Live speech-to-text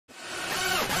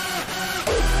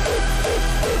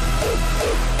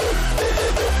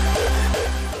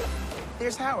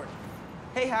there's Howard.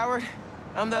 Hey, Howard.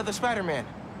 I'm the other Spider-Man.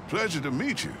 Pleasure to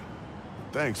meet you.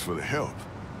 Thanks for the help.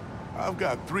 I've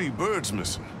got 3 birds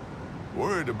missing.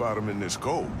 Worried about them in this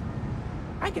cold.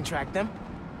 I can track them.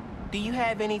 Do you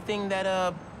have anything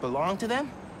that, belong to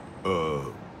them?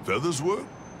 Feathers work?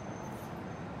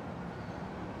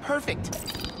 Perfect.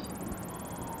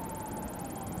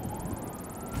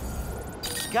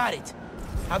 Got it.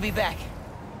 I'll be back.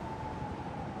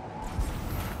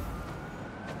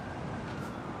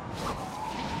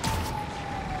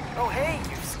 Oh hey,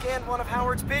 you've scanned one of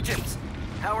Howard's pigeons.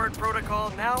 Howard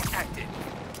Protocol now active.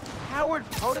 Howard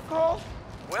Protocol?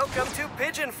 Welcome to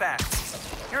Pigeon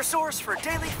Facts, your source for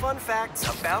daily fun facts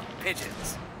about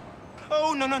pigeons.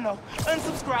 Oh, no.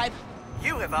 Unsubscribe.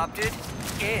 You have opted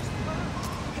in.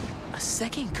 A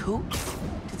second coop?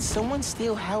 Did someone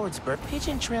steal Howard's bird?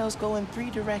 Pigeon trails go in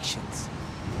 3 directions.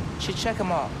 Should check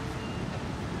them all.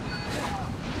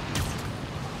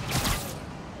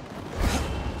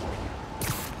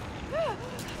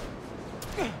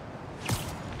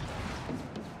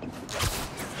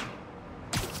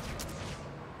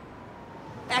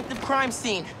 Active crime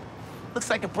scene. Looks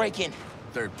like a break-in.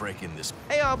 Third break-in this.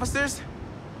 Hey, officers.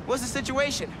 What's the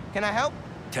situation? Can I help?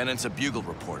 Tenant's a bugle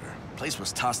reporter. Place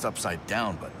was tossed upside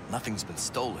down, but nothing's been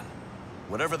stolen.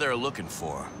 Whatever they're looking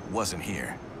for wasn't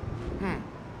here.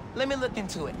 Let me look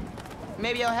into it.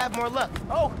 Maybe I'll have more luck.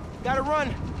 Oh, gotta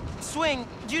run. Swing,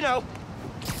 you know.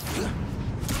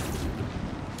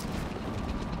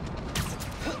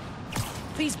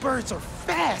 These birds are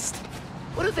fast.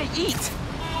 What do they eat?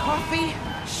 Coffee?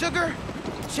 Sugar?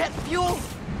 Jet fuel?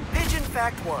 Pigeon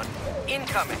Fact 1,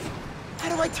 incoming.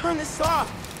 How do I turn this off?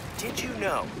 Did you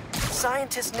know?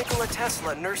 Scientist Nikola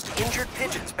Tesla nursed injured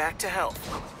pigeons back to health.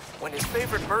 When his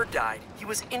favorite bird died, he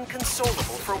was inconsolable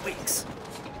for weeks.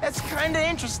 That's kinda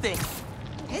interesting.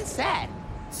 And sad.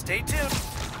 Stay tuned.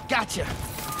 Gotcha.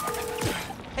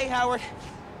 Hey, Howard.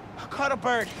 I caught a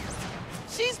bird.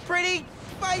 She's pretty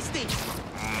feisty.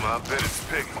 I bet it's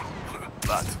Piggy.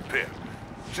 Lots of pep.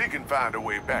 She can find her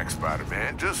way back,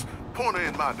 Spider-Man. Just point her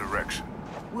in my direction.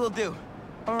 Will do.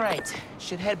 All right.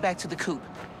 Should head back to the coop.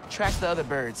 Track the other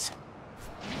birds.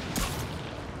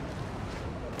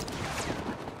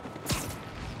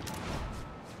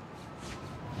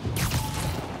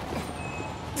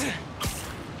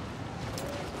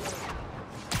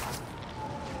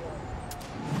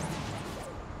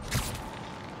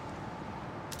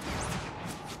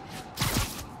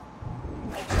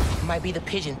 Might be the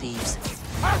pigeon thieves.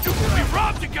 We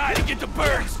robbed a guy to get the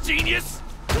birds, genius!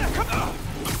 Come on!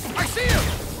 I see him!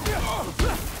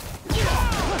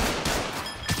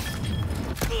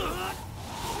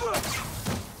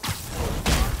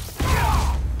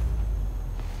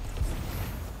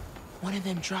 One of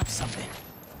them dropped something.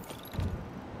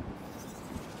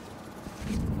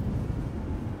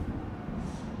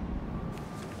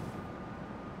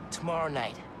 Tomorrow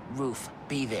night, roof,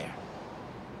 be there.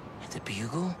 At the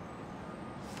Bugle?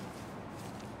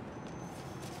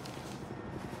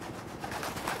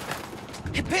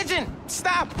 Hey, Pigeon!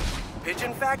 Stop!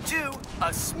 Pigeon Fact 2,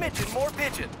 a smidgen more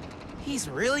pigeon. He's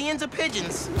really into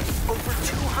pigeons. Over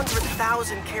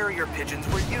 200,000 carrier pigeons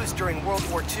were used during World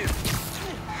War II.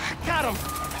 Got him!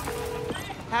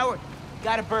 Howard,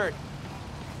 got a bird.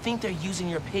 Think they're using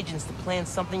your pigeons to plan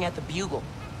something at the Bugle.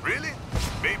 Really?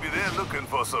 Maybe they're looking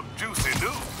for some juicy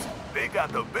news. They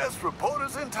got the best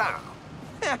reporters in town.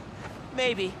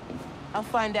 Maybe. I'll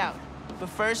find out. But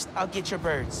first, I'll get your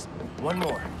birds. One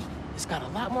more. It's got a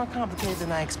lot more complicated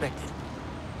than I expected.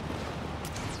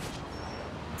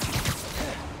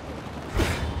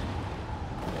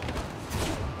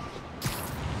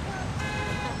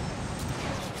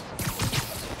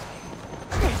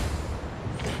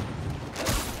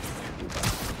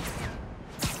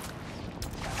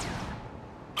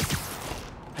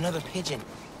 Another pigeon.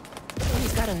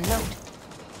 He's got a note.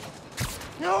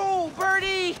 No,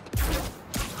 birdie!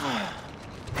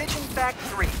 Pigeon Fact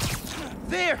 3.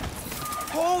 There!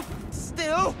 Hold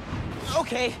still.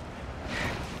 Okay.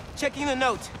 Checking the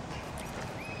note.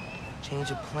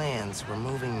 Change of plans. We're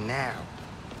moving now.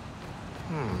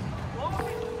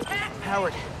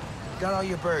 Howard, got all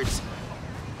your birds.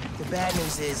 The bad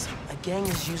news is, a gang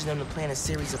is using them to plan a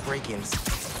series of break-ins.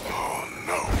 Oh,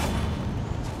 no.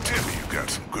 Tell me you got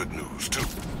some good news, too.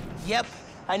 Yep,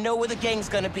 I know where the gang's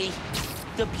gonna be.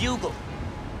 The Bugle.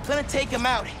 Gonna take them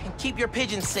out and keep your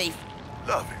pigeons safe.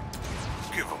 Love it.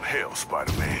 Give them hell,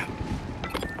 Spider-Man.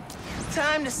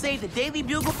 Time to save the Daily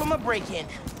Bugle from a break-in.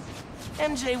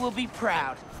 MJ will be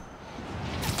proud.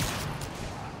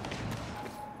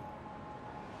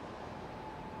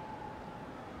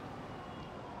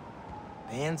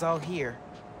 Band's all here.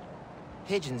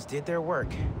 pigeons did their work.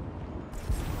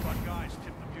 Our guys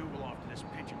tip the bugle off to this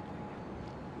pigeon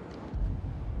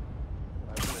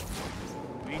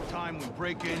thing. Meantime, we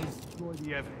break in, destroy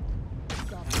the evidence.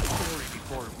 Stop the story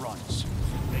before it runs.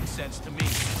 Makes sense to me.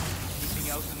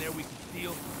 Anything else in there we can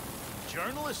steal?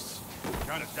 Journalists?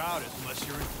 Kinda doubt it unless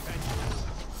you're independent.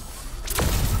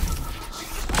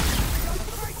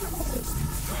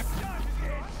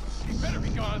 He better be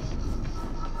gone.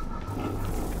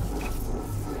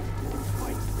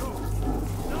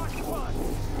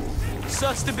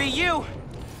 Sucks to be you.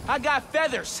 I got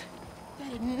feathers.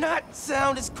 That did not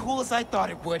sound as cool as I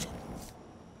thought it would.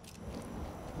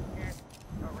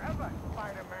 Forever,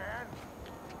 Spider-Man.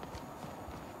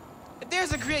 If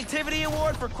there's a creativity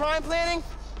award for crime planning,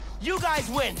 you guys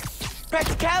win.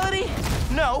 Practicality?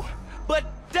 No, but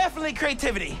definitely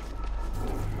creativity.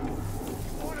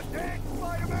 Wanna dance,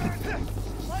 Spider-Man?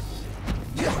 What?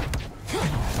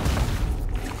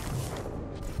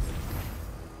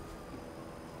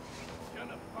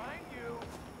 Gonna find you.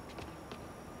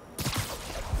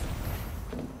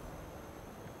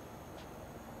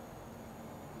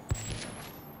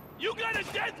 You got a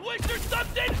death wish or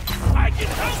something? I can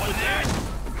help with that!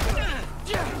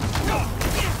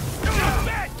 Not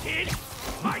bad, kid!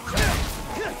 My turn!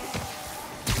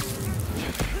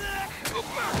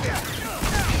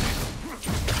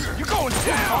 You're going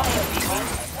down!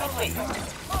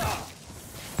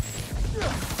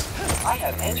 I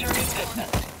have entered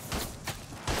existence.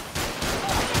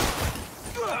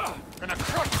 Gonna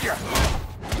crush you!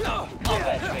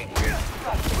 Combat training.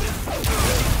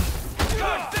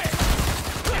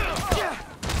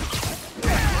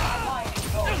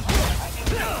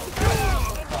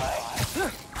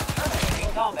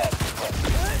 Combat sequence.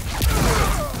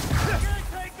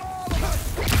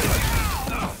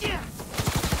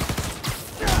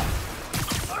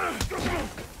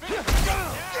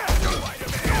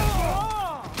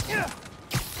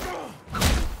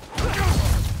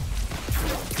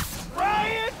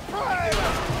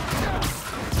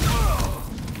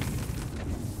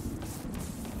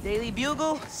 Daily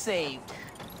Bugle, saved.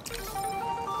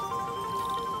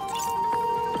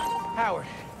 Howard,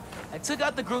 I took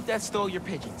out the group that stole your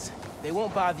pigeons. They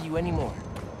won't bother you anymore.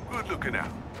 Good looking out.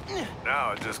 Now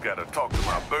I just gotta talk to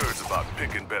my birds about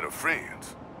picking better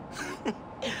friends.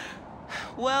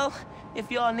 Well,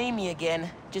 if y'all need me again,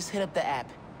 just hit up the app.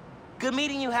 Good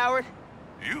meeting you, Howard.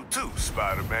 You too,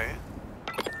 Spider-Man.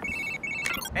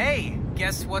 Hey,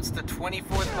 guess what's the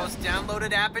 24th most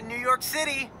downloaded app in New York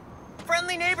City?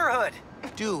 Friendly Neighborhood.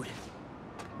 Dude,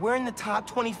 we're in the top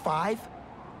 25?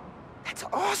 That's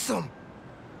awesome!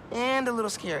 And a little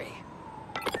scary.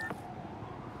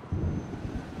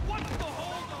 What's the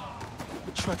hold on?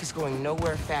 The truck is going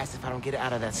nowhere fast if I don't get it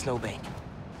out of that snowbank.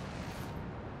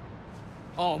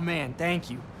 Oh man, thank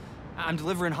you. I'm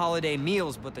delivering holiday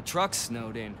meals, but the truck's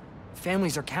snowed in.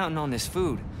 Families are counting on this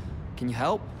food. Can you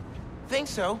help? Think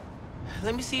so.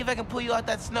 Let me see if I can pull you out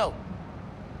that snow.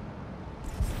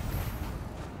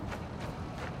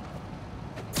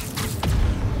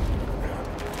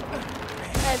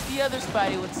 As the other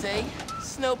Spidey would say,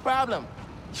 it's no problem.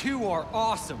 You are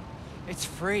awesome. It's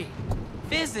free.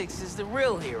 Physics is the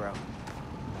real hero.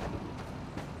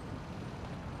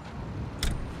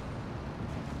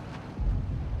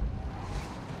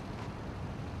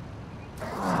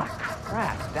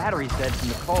 Crap, battery's dead from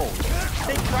the cold.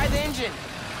 Then try the engine.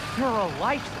 You're a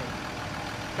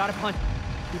lifesaver. Gotta punch.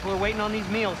 People are waiting on these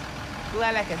meals.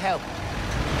 Glad I could help.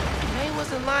 May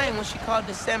wasn't lying when she called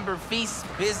December Feast's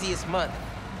busiest month.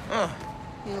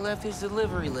 He left his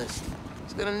delivery list.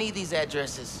 He's gonna need these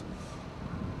addresses.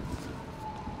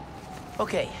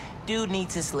 Okay, dude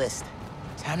needs his list.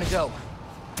 Time to go.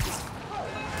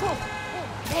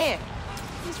 Man,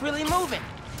 he's really moving.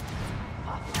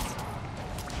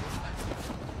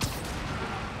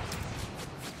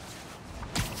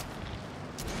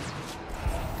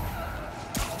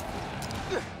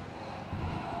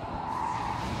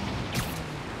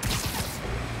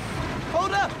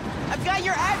 Hold up! I've got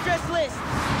your address list!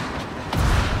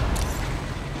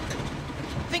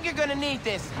 Think you're gonna need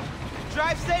this.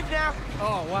 Drive safe now.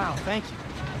 Oh, wow, thank you.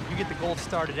 You get the gold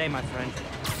star today, my friend.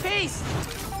 Peace!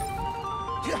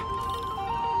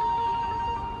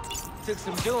 Took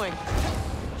some doing.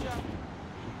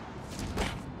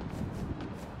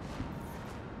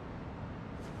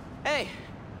 Hey,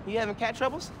 you having cat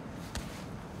troubles?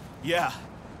 Yeah.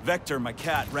 Vector, my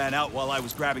cat, ran out while I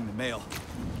was grabbing the mail.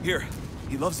 Here,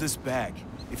 he loves this bag.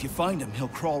 If you find him, he'll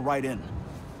crawl right in.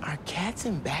 Are cats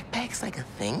in backpacks like a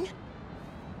thing?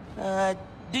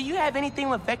 Do you have anything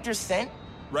with Vector's scent?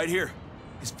 Right here.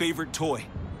 His favorite toy.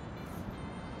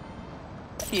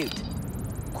 Cute.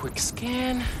 Quick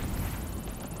scan.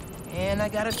 And I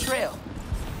got a trail.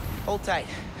 Hold tight.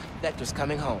 Vector's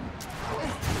coming home.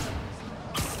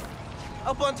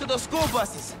 Up onto those school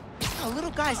buses. Oh,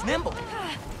 little guy's nimble.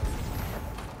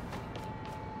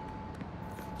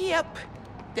 Yep.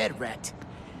 Dead rat.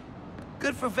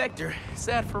 Good for Vector,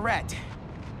 sad for Rat.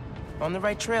 On the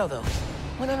right trail, though.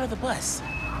 Went under the bus.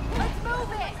 Let's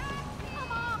move it!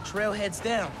 Come on! Trail heads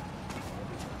down.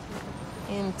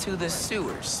 Into the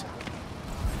sewers.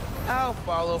 I'll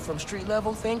follow from street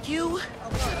level, thank you.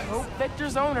 Hope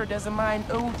Vector's owner doesn't mind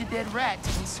ode to dead rat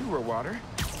and sewer water.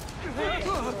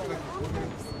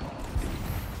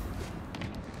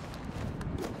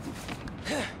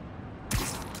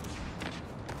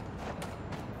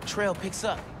 Trail picks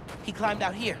up. He climbed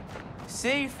out here.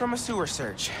 Saved from a sewer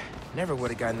search. Never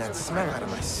would have gotten that smell out of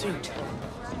my suit.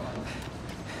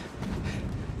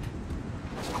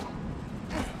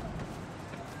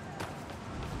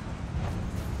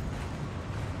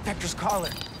 Vector's collar.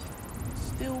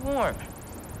 Still warm.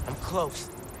 I'm close.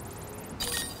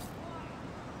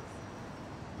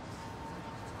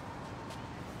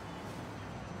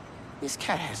 This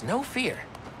cat has no fear.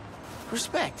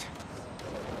 Respect.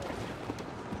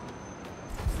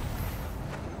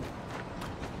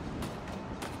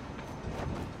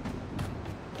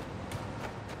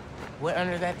 Wet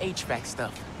under that HVAC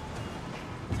stuff.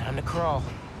 Time to crawl.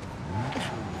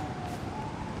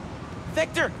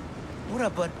 Vector! What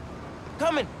up, bud?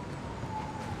 Coming!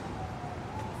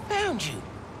 Found you!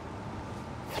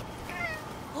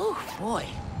 Oh, boy.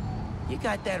 You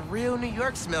got that real New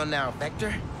York smell now,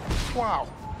 Vector. Wow.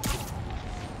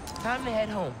 Time to head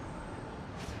home.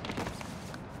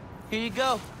 Here you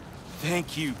go.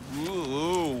 Thank you.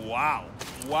 Ooh, wow.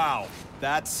 Wow.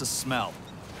 That's a smell.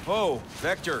 Oh,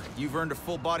 Vector, you've earned a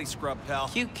full body scrub, pal.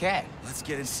 Cute cat. Let's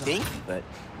get inside. Stinky, but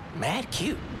mad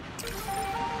cute.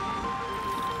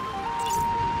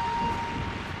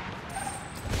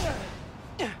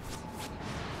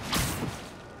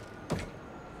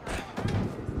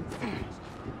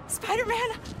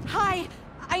 Spider-Man, hi.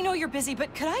 I know you're busy,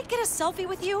 but could I get a selfie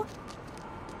with you?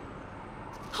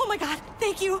 Oh my God,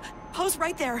 thank you. Pose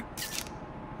right there.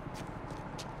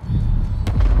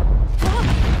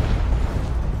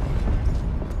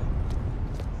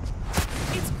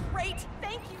 It's great,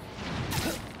 thank you.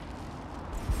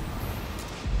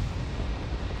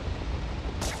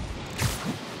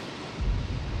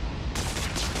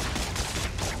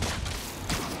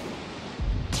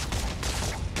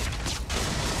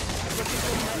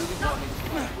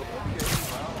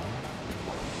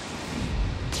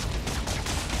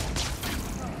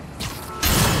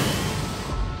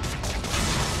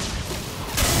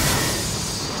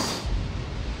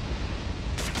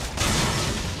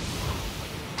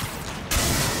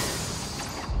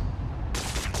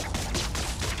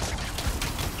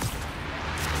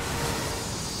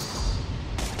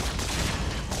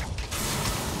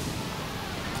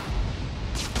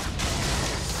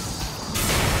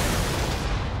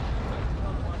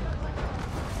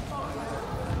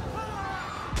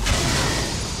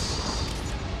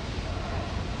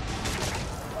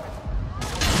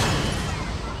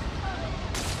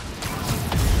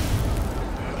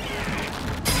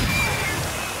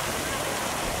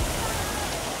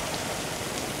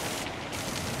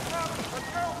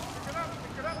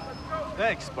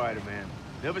 Thanks, Spider-Man.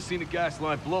 Never seen a gas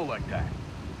line blow like that.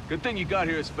 Good thing you got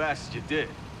here as fast as you did.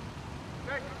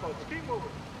 Thank you, folks. Keep moving.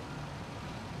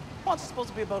 What's it supposed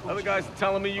to be about? Other guys are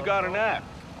telling me you got an app.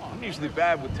 I'm usually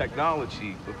bad with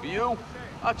technology, but for you,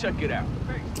 I'll check it out.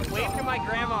 Wave to my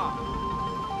grandma.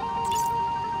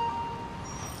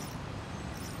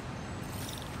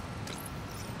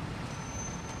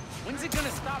 When's it gonna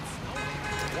stop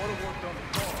snowing? Water worked on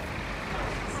the car.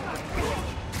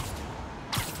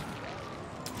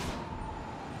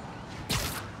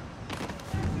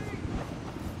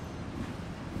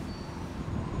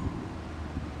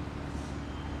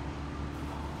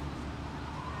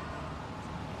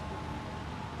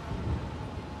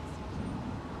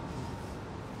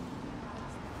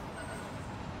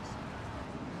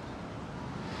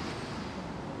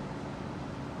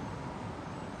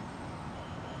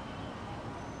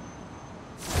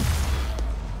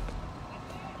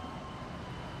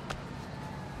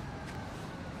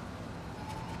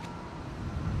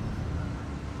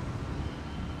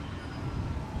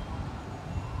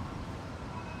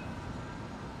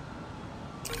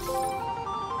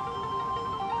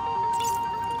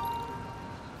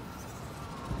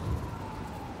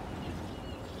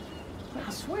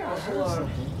 I swear I heard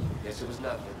something. Guess it was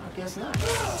nothing. I guess not.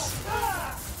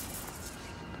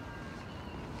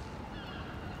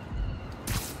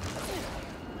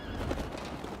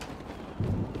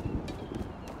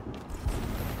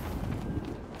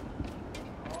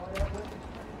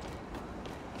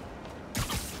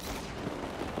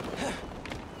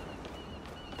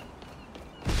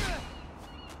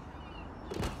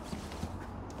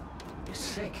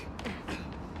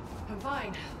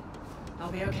 fine.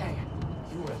 I'll be okay.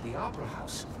 You were at the Opera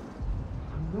House.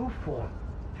 New form.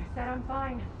 I said I'm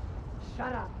fine.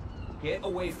 Shut up. Get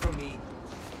away from me.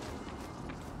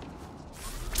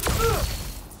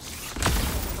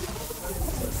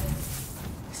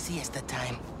 Siesta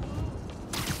time.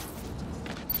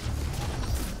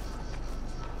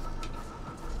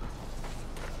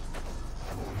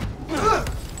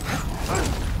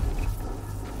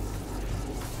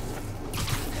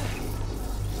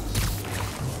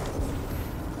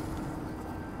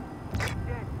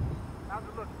 How's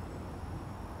it looking?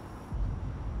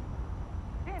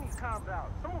 Danny's calmed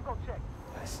out. Someone go check.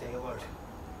 Stay alert.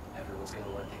 Everyone's gonna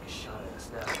want to take a shot at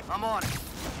us now. I'm on it.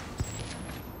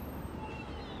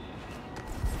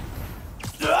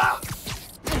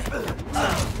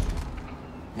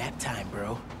 Nap time,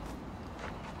 bro.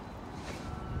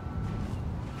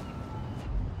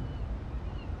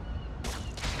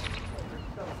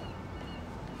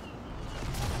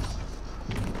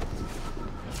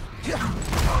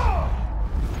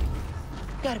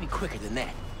 Gotta be quicker than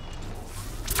that.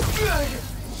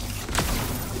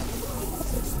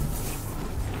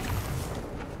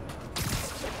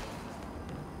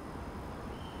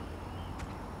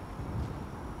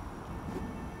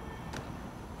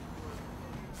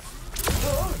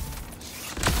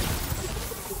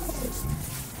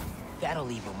 That'll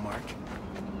leave a mark.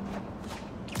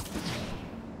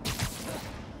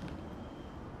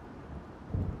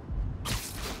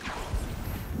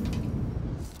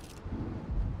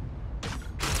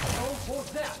 Oh,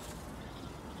 what's that?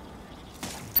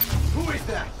 Who is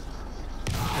that?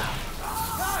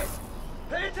 Guys,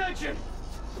 pay attention!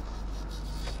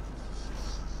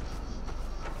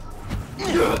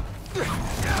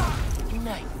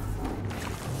 Unite.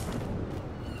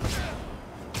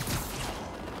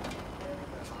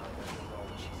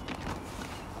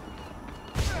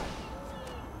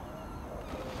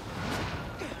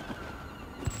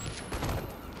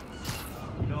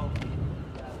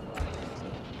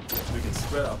 We can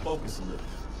spread our focus a little.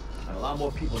 And a lot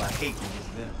more people I hate than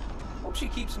just them. Hope she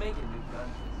keeps making new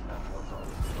guns.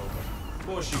 Of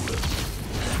course she will.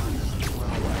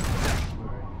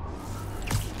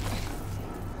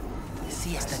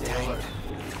 Siesta time.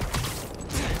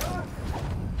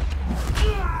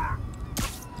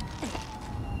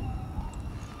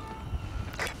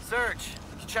 Serge,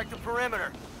 check the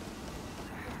perimeter.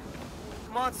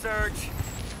 Come on, Serge.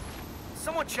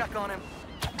 Someone check on him.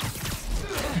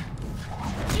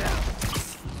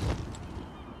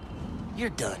 You're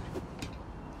done.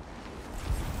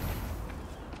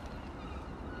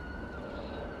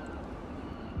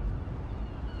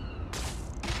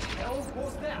 Hell,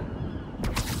 what's that?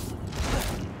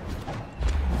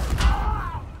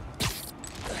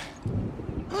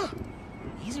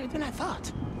 Easier than I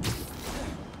thought.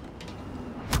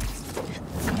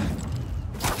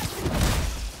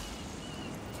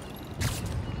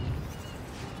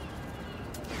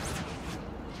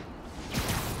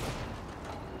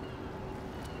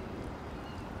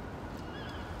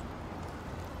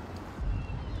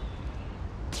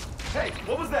 Hey,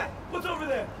 what was that? What's over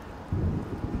there?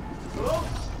 Hello?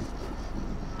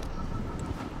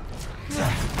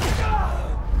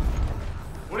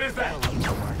 What is that?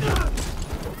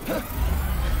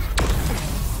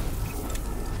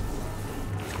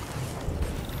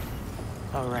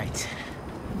 All right.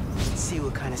 Let's see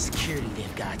what kind of security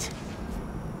they've got.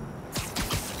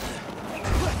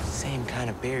 Same kind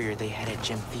of barrier they had at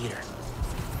Gym Theater.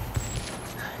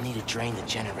 I need to drain the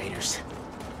generators.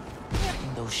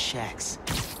 And those shacks,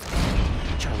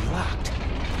 which are locked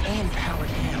and powered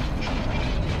down.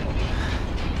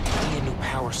 I need a new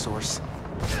power source.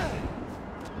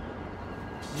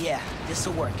 Yeah,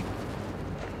 this'll work.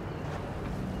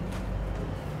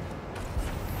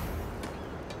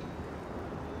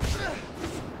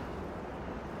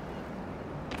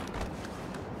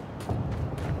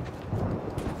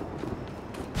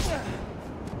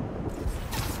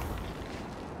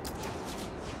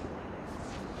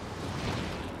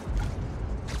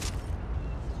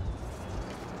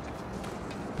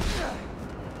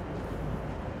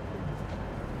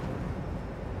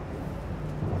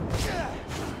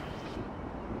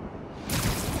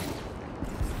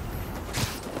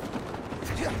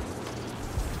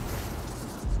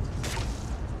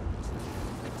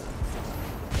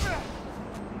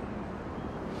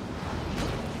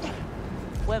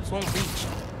 Webs won't reach.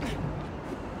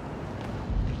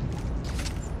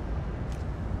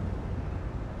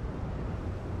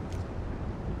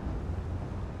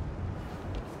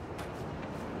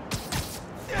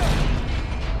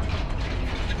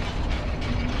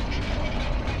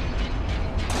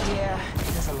 Yeah,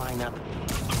 it doesn't line up.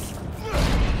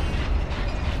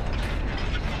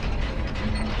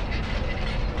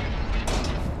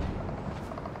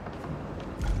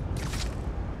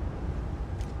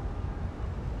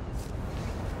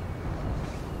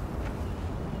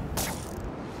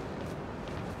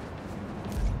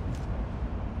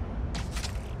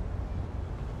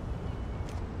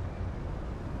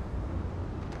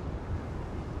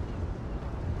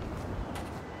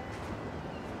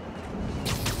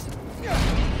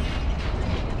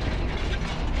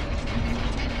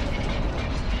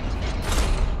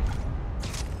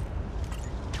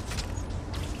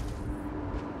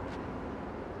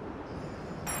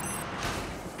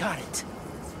 Got it.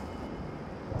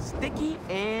 Sticky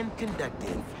and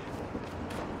conductive.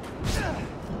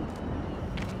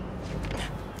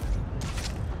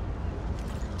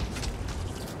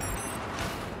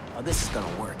 Oh, this is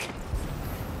gonna work.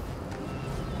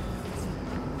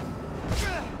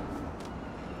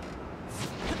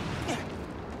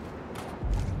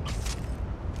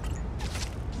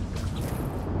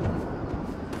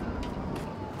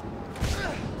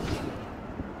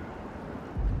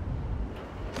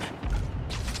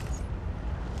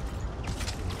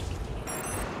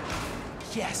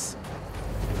 Yes.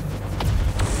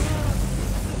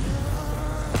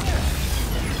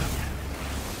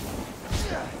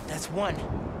 That's one.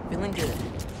 Feeling good.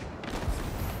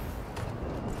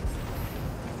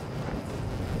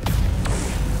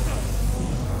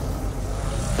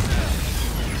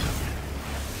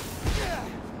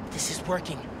 This is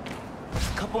working.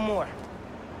 A couple more.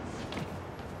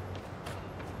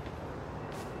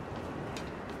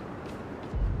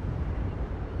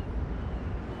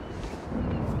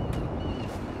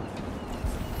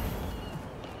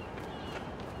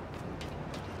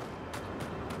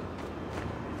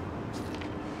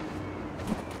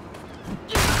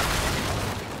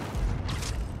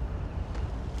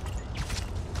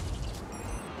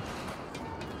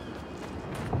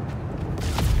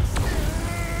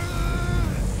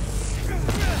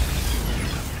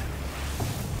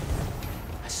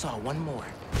 Saw one more.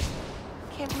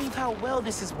 Can't believe how well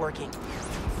this is working.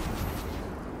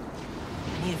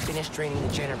 I need to finish draining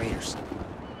the generators.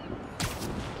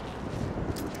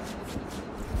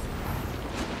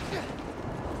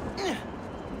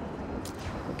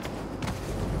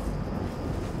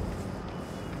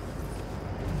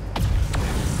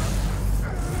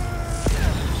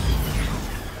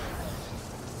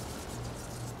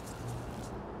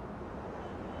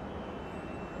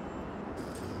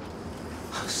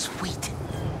 Sweet.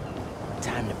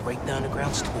 Time to break the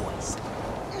underground's toys.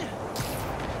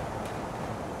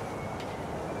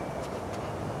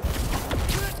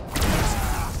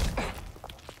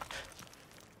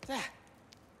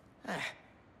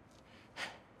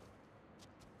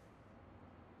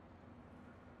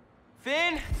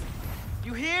 Finn?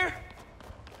 You here?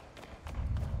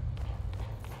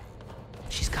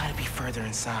 She's gotta be further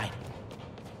inside.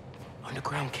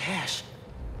 Underground cache.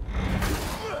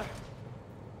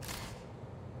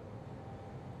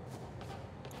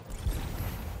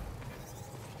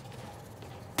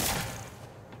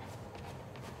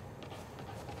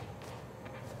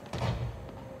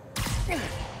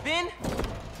 Finn?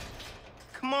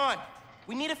 Come on.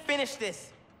 We need to finish this.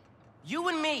 You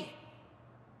and me.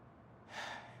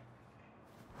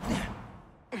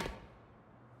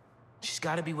 She's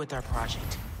got to be with our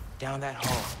project. Down that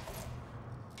hall.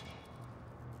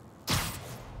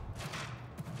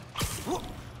 Whoa.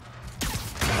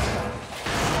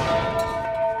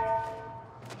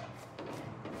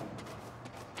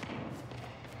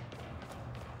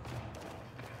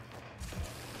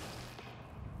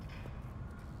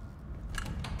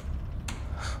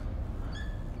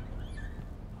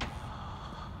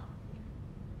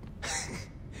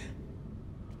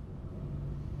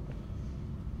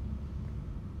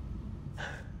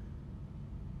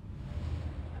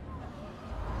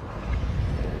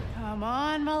 Come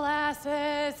on,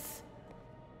 Molasses.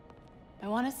 I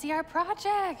want to see our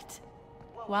project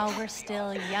while we're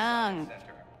still young.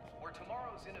 Where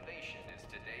tomorrow's innovation is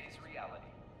today's reality.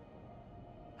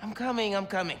 I'm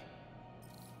coming.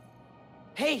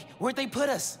 Hey, where'd they put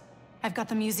us? I've got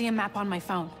the museum map on my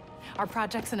phone. Our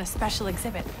project's in a special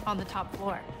exhibit on the top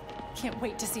floor. Can't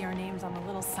wait to see our names on the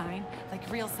little sign, like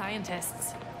real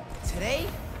scientists. Today,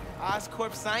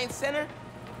 Oscorp Science Center.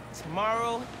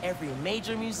 Tomorrow, every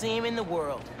major museum in the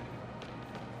world.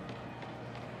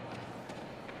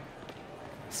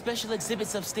 Special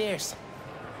exhibits upstairs.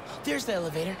 There's the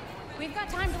elevator. We've got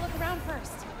time to look around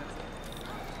first.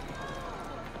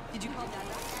 Did you call that?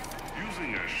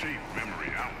 Using a shape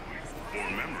memory alloy,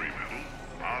 or memory metal,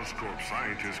 Oscorp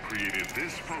scientists created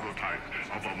this prototype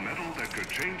of a metal that could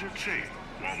change its shape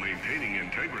while maintaining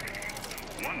integrity.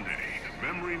 One day,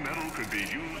 memory metal could be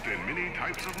used in many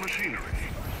types of machinery,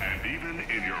 and even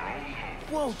in your own home.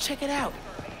 Whoa, check it out.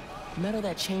 Metal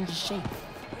that changes shape.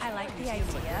 I like the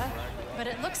idea, but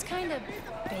it looks kind of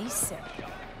basic.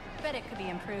 Bet it could be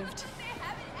improved. They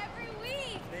have it every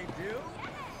week. They do?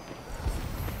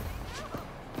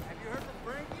 Have you heard that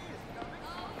Frankie is coming?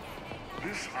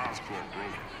 This Oscorp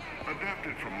rover,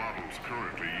 adapted from models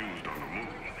currently used on the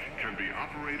moon, can be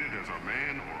operated as a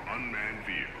man or unmanned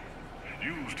vehicle.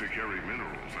 Used to carry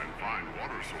minerals and find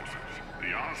water sources,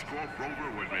 the Oscorp rover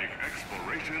would make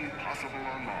exploration possible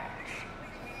on Mars.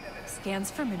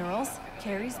 Scans for minerals,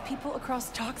 carries people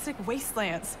across toxic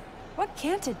wastelands. What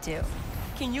can't it do?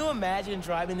 Can you imagine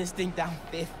driving this thing down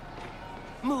 5th?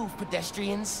 Move,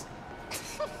 pedestrians.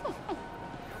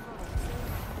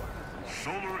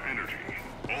 Solar energy,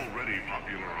 already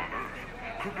popular on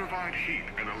Earth, could provide heat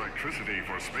and electricity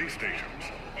for space stations,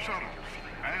 shuttles,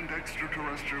 and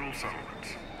extraterrestrial settlements.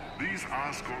 These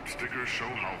Oscorp stickers show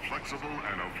how flexible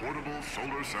and affordable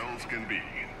solar cells can be.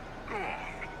 Go on,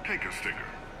 take a sticker.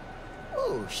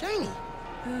 Ooh, shiny.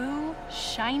 Ooh,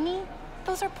 shiny?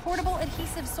 Those are portable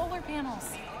adhesive solar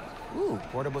panels. Ooh,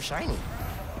 portable shiny.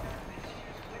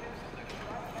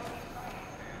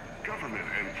 Government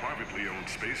and privately owned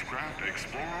spacecraft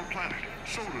explore our planet,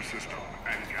 solar system,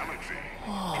 and galaxy.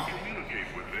 To communicate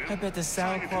with them, I bet the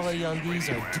sound quality on these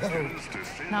are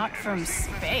dope. Not from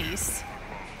space.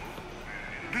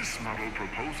 This model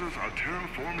proposes a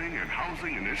terraforming and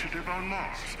housing initiative on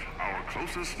Mars, our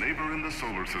closest neighbor in the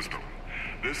solar system.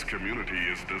 This community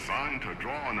is designed to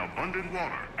draw on abundant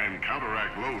water and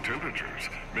counteract low temperatures,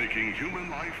 making human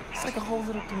life possible. It's like a whole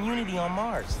little community on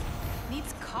Mars.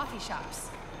 Needs coffee shops.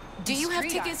 Do you have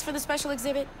tickets for the special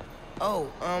exhibit? Oh,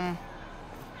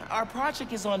 our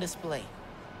project is on display.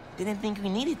 Didn't think we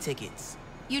needed tickets.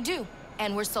 You do,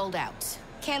 and we're sold out.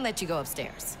 Can't let you go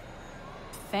upstairs.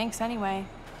 Thanks anyway.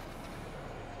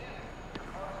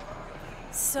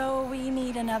 So we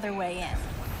need another way in.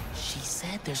 She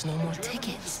said there's no more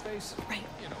tickets. Right,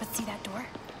 but see that door?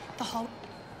 The hall...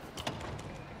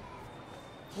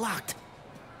 Locked.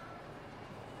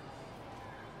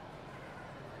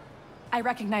 I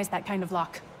recognize that kind of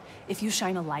lock. If you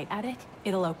shine a light at it,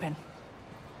 it'll open.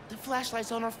 The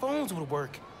flashlights on our phones would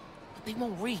work, but they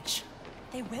won't reach.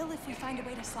 They will if you find a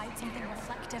way to slide something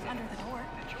reflective under the door.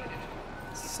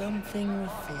 Something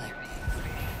reflective.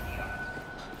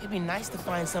 It'd be nice to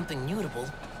find something mutable.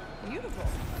 Beautiful.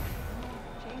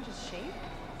 Changes shape?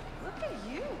 Look at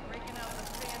you breaking out the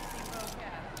fancy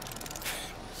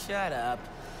vocab. Shut up.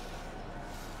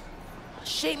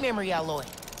 Shape memory alloy.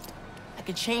 I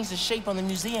could change the shape on the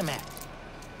museum map.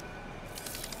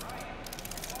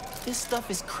 This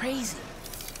stuff is crazy.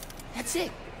 That's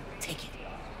it. Take it.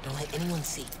 Don't let anyone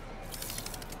see.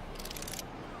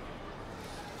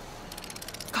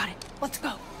 Got it. Let's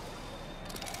go.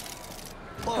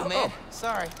 Whoa, man.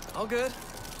 Sorry. All good.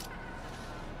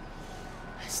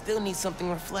 I still need something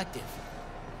reflective.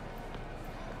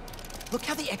 Look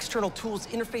how the external tools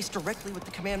interface directly with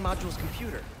the command module's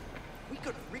computer. We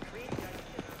could recreate the idea.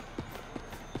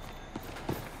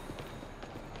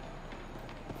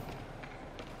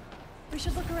 We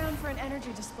should look around for an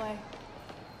energy display.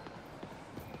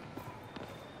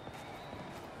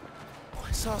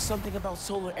 I saw something about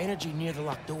solar energy near the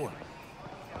locked door.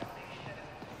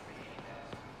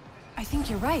 I think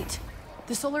you're right.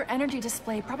 The solar energy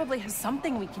display probably has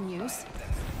something we can use.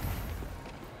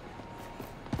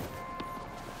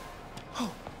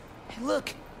 Oh, hey,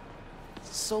 look.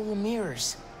 Solar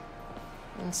mirrors.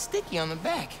 And sticky on the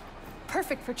back.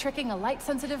 Perfect for tricking a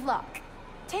light-sensitive lock.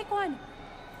 Take one.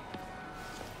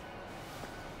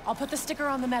 I'll put the sticker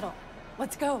on the metal.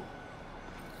 Let's go.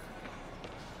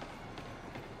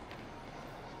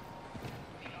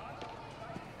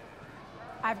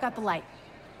 I've got the light.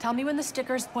 Tell me when the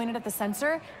sticker's pointed at the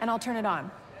sensor, and I'll turn it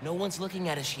on. No one's looking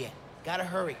at us yet. Gotta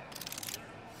hurry.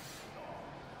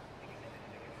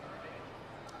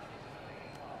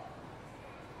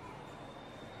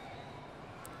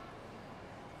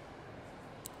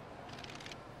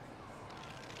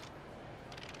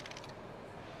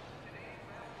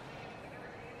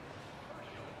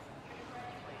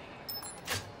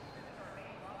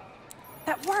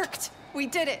 That worked! We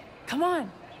did it! Come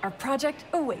on, our project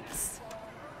awaits.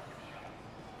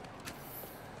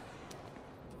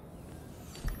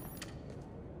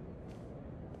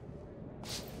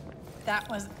 That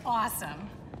was awesome.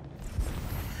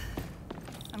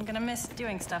 I'm gonna miss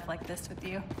doing stuff like this with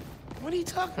you. What are you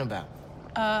talking about?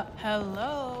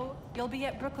 Hello? You'll be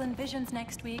at Brooklyn Visions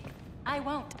next week. I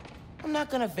won't. I'm not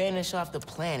gonna vanish off the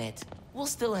planet. We'll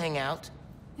still hang out.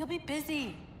 You'll be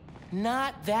busy.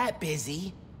 Not that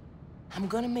busy. I'm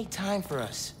gonna make time for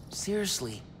us.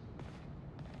 Seriously.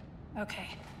 Okay.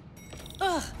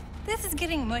 Ugh, this is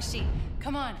getting mushy.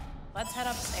 Come on, let's head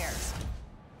upstairs.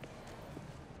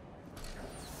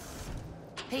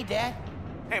 Hey, Dad.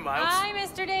 Hey, Miles. Hi,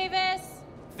 Mr. Davis.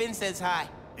 Finn says hi.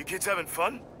 You kids having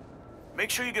fun? Make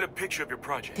sure you get a picture of your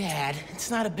project. Dad, it's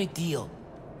not a big deal.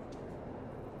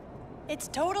 It's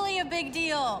totally a big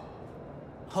deal.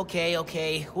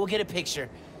 Okay. We'll get a picture.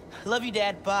 Love you,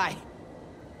 Dad. Bye.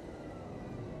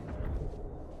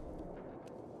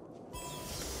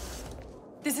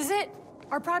 This is it.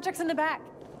 Our project's in the back.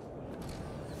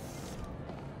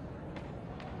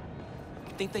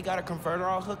 think they got a converter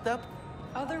all hooked up?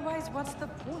 Otherwise, what's the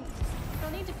point?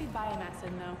 They'll need to feed biomass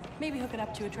in, though. Maybe hook it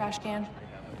up to a trash can.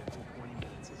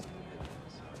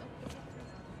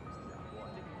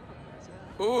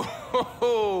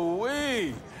 Oh,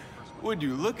 wait! Would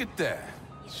you look at that?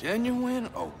 Genuine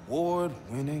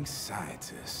award-winning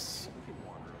scientists.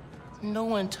 No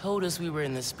one told us we were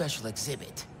in the special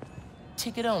exhibit.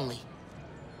 Ticket only.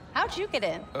 How'd you get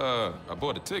in? I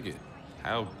bought a ticket.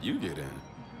 How'd you get in?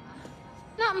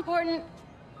 Not important.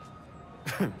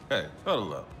 Hey,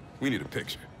 huddle up. We need a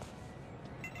picture.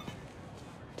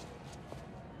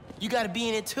 You gotta be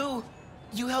in it too.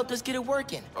 You helped us get it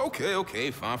working. Okay,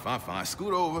 fine.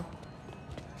 Scoot over.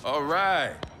 All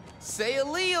right. Say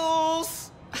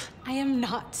alleles. I am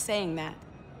not saying that.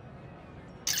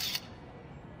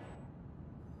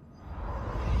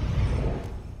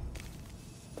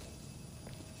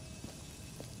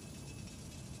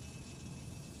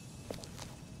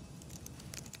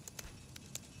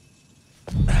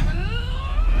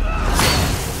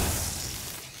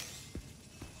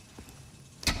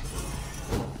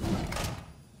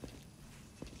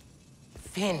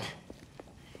 Finn,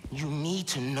 you need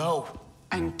to know.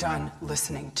 I'm done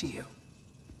listening to you.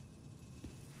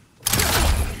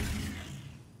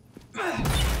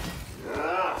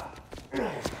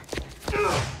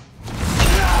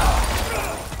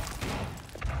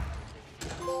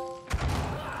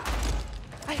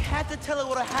 I had to tell her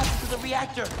what happened to the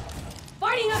reactor.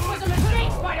 Fighting us was a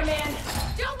mistake, Spider-Man!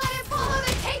 Don't let him follow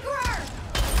the Tinkerer!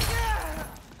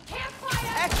 Can't fight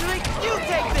us! Actually, you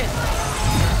take this!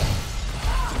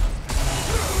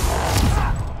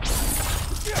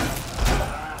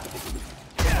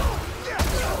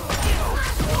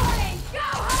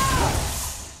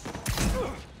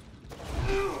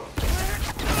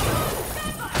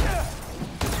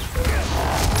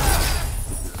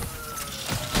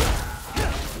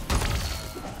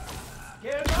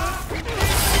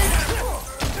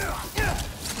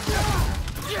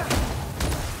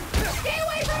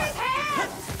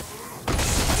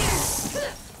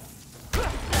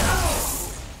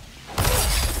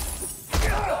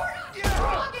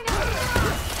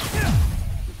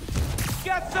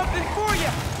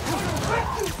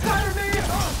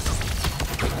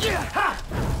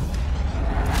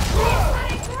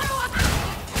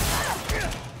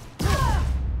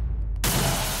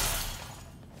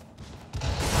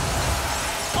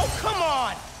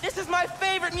 This is my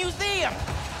favorite museum!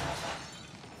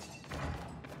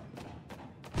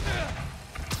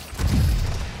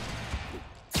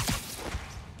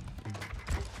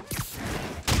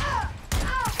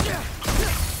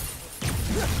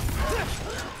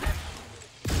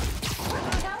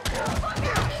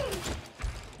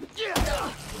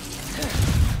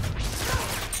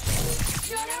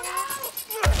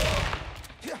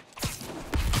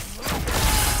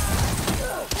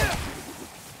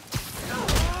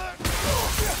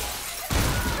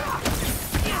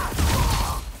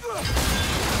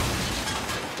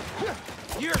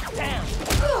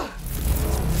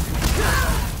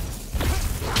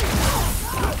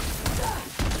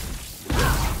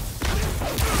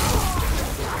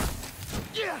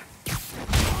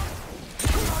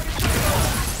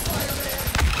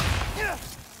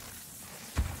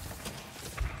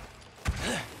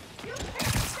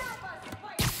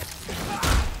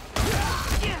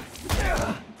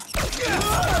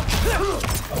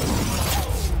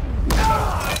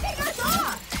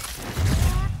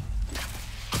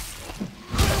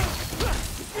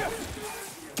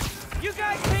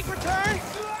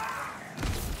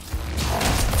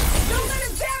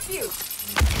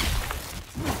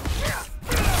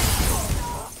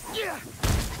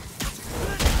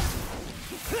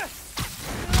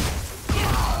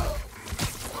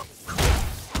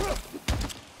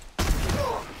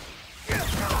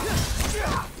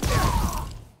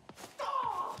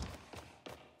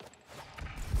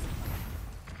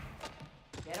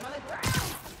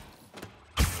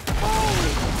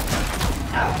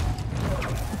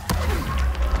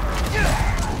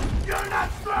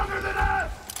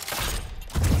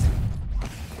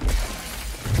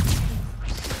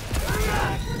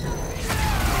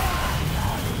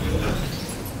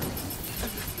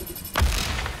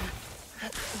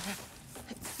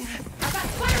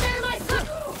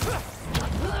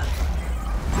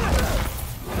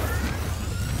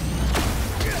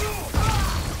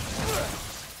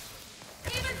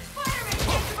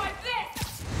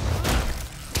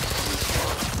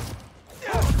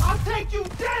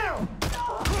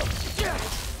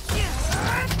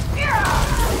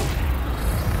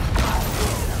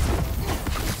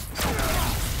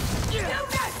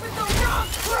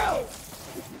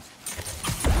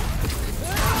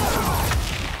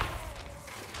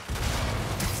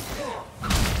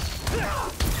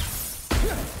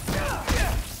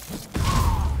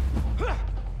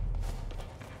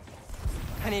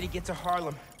 need to get to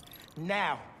Harlem.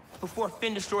 Now, before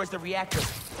Finn destroys the reactor.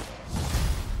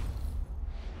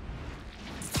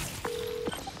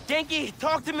 Genki,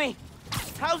 talk to me!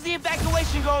 How's the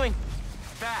evacuation going?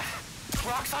 Bad.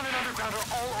 Rocks on an underground are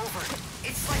all over.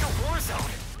 It's like a war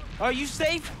zone. Are you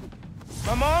safe?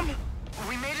 My mom?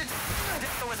 We made it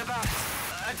with about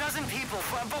a dozen people.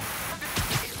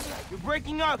 You're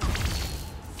breaking up.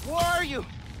 Where are you?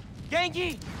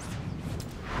 Genki!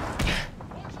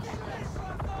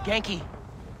 Genki,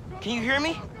 can you hear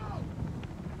me?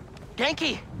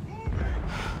 Genki!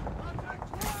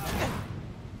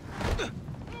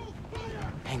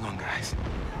 Hang on, guys.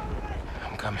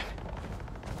 I'm coming.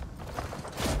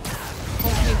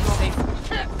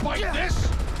 Can't fight this!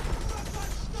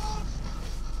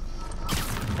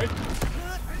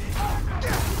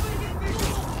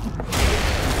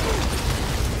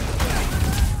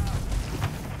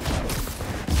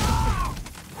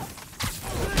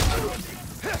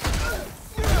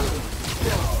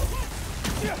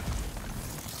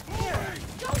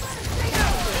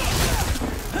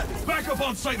 Back up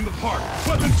on site in the park.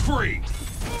 Weapons free.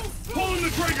 Pulling the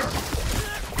trigger.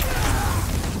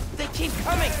 They keep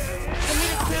coming. I need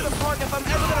to clear the park if I'm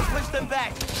ever gonna push them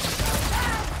back.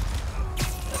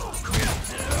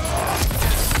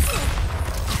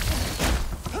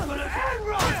 And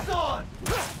rocks on! I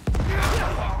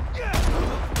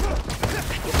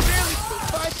can barely see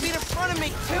 5 feet in front of me,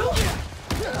 too.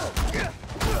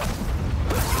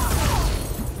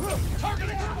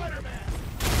 Targeting Spider-Man.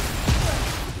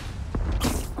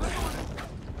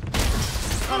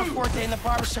 Forte in the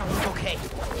barbershop is okay.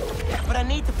 But I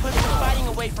need to put the fighting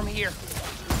away from here.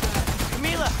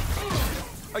 Camila,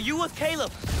 are you with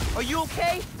Caleb? Are you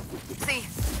okay? See,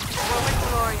 we're with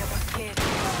Gloria, but kid,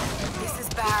 this is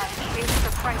bad. It's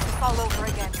the crisis all over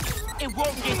again. It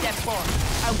won't get that far.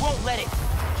 I won't let it.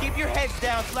 Keep your heads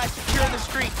down till I secure the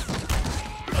streets.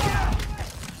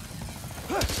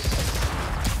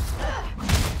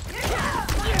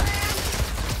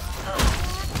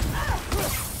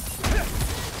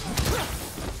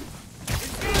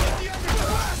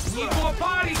 Need more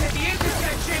bodies at the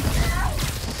intersection!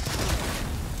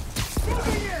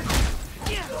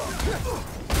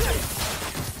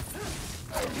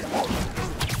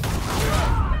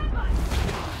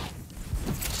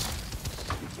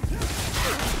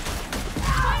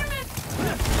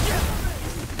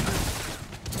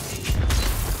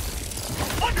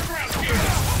 Underground here.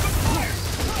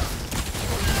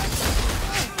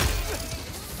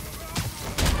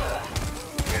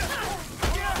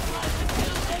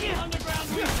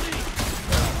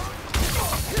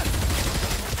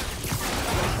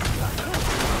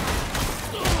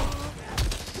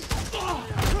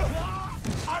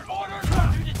 Our orders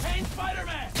are to detain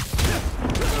Spider-Man!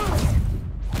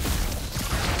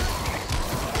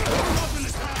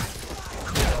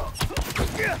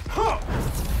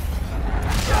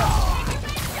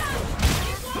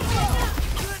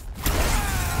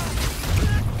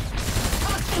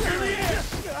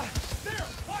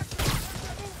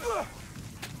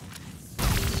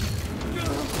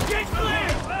 Get clear!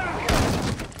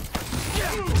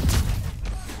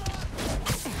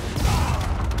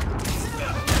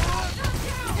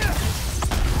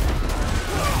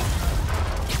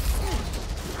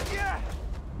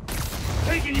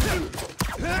 Taking you.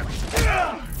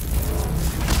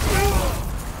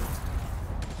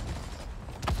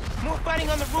 More fighting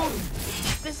on the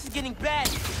roof. This is getting bad.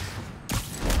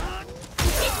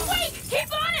 Wait!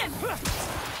 Keep on him!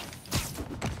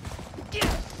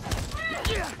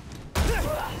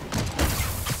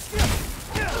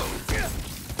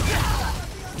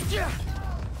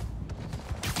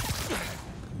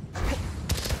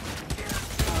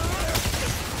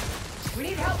 We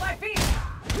need help by feet!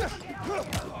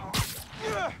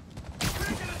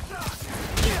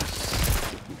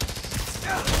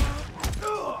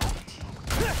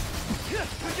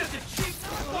 We're just a cheap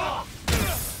swamp!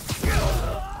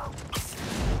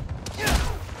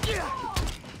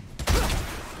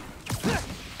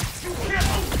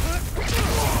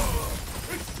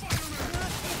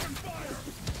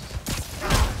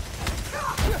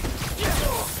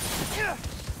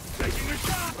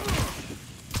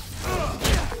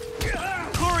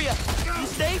 Gloria, you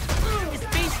safe? Is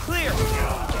base clear?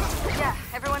 Yeah,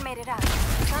 everyone made it out.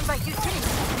 Sounds like you did it.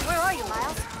 Where are you,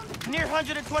 Miles? Near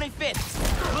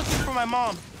 125th. Looking for my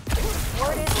mom.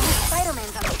 Word is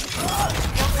Spider-Man's on it.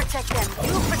 He'll protect them.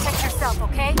 You protect yourself,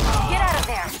 okay? Get out of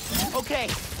there. Okay.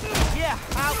 Yeah,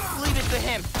 I'll leave it to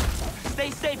him.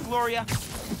 Stay safe, Gloria.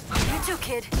 You too,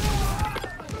 kid.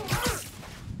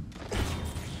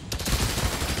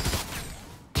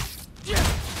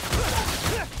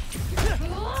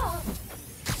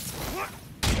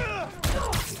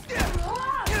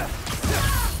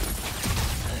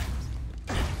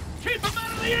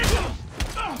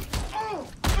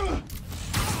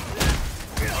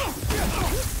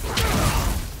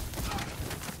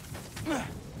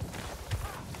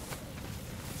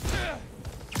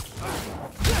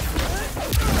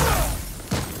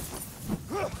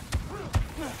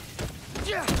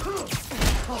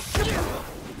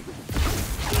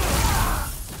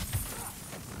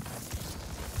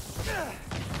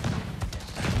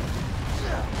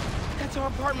 That's our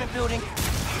apartment building.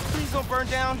 Please don't burn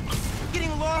down.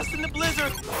 Getting lost in the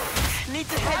blizzard. Need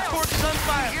to head towards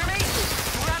Sunfire. Hear me?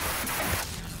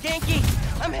 Yankee,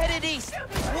 I'm headed east.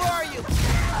 Where are you?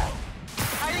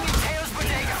 Hiding in Teo's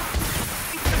bodega.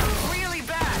 Really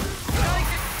bad.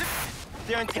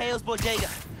 They're in Teo's bodega.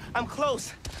 I'm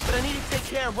close, but I need to take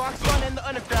care of Roxxon and the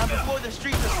underground before the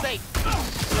streets are safe.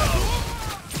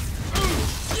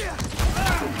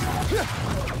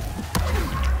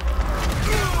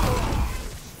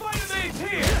 Spider-Man's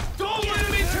here! Don't let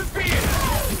him interfere!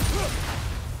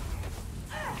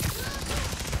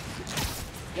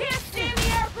 Can't stand the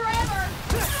air forever!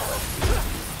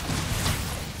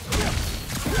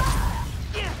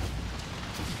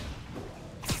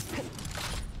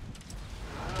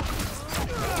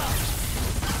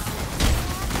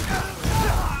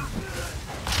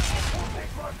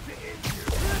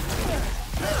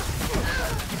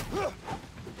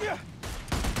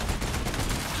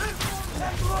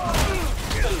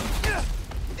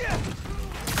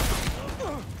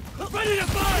 Ready to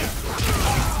fire!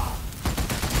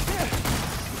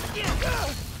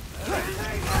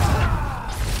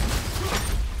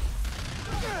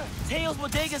 Teo's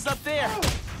bodega's up there.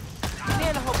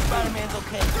 Man, I hope Spider-Man's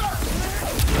okay.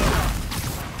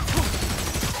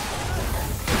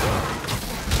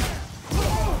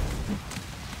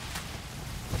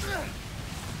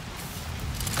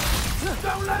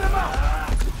 Don't let him out!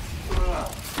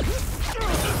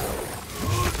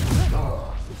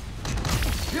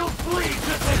 He'll flee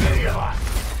just like any of us!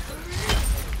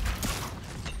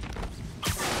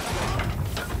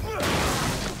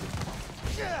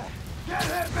 Get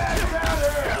him back down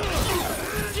here!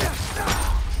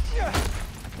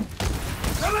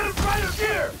 Now let him fight us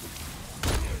here!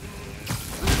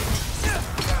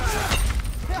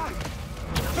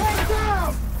 Back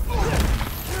down!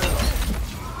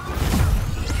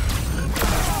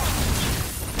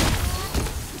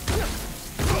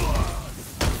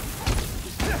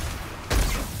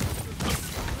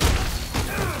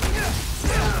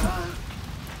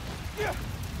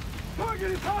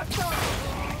 Target is hostile!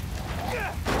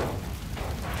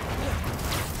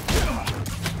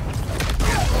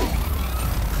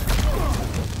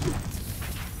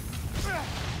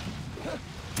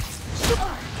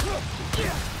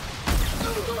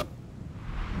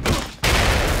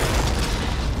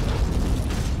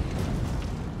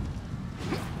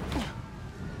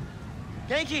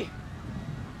 Yankee!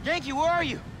 Yankee, where are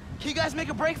you? Can you guys make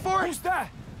a break for it? Who's that?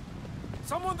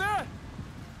 Someone there?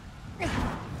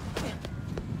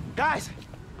 Guys!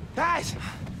 Guys!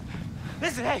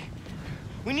 Listen, hey!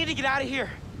 We need to get out of here.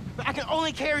 But I can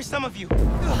only carry some of you.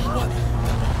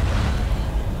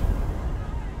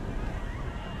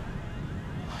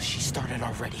 She started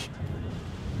already.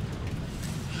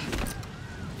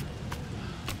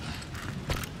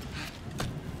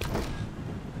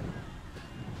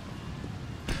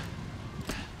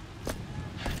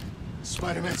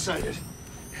 Spider-Man sighted.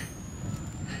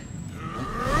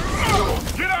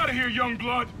 Get out of here, young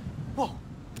blood! Whoa.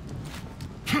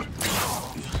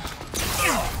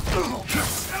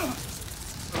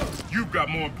 You've got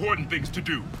more important things to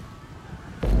do.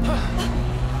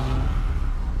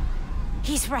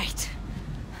 He's right.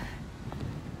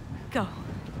 Go.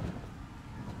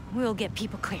 We'll get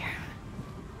people clear.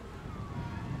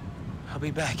 I'll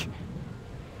be back.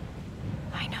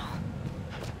 I know.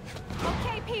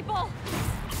 Okay, people!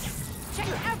 Check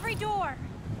every door!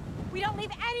 We don't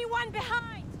leave anyone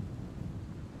behind!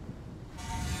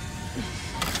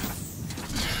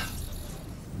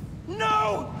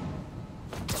 No!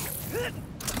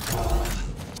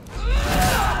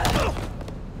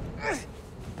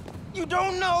 You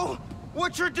don't know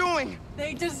what you're doing!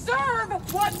 They deserve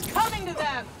what's coming to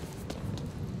them!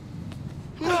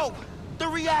 No! The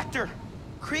reactor!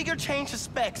 Krieger changed his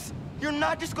specs. You're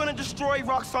not just gonna destroy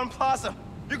Roxxon Plaza.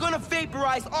 You're gonna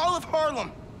vaporize all of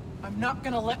Harlem! I'm not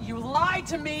gonna let you lie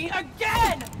to me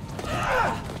again!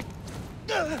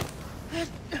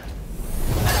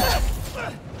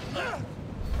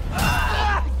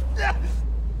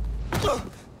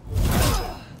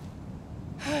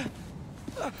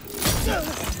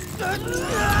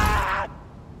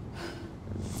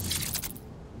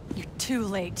 You're too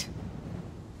late.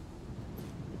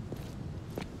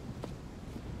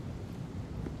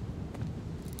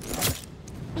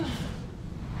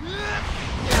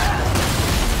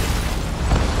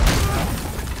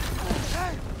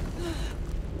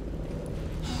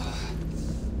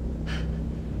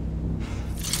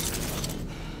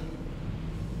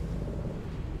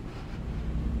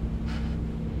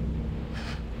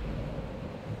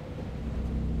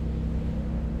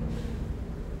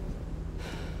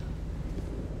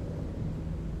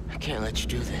 can't let you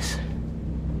do this.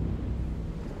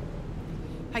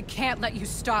 I can't let you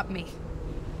stop me.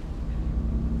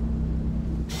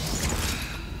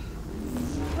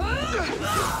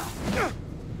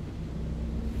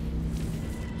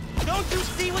 Don't you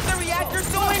see what the reactor's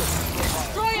doing?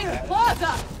 Destroying the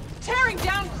plaza! Tearing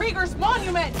down Krieger's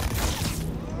monument!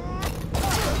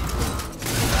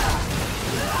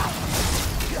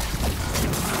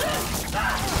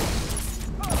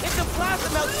 If the plaza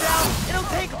melts down, it'll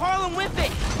take Harlem with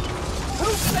it!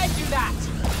 Who said you that?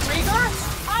 Krieger?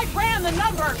 I ran the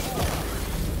numbers!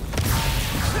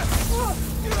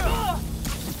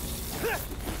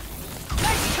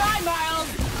 Nice try, Miles!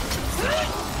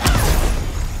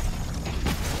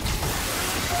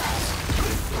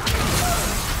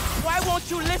 Why won't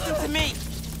you listen to me?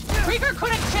 Krieger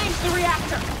couldn't change the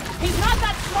reactor! He's not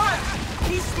that smart!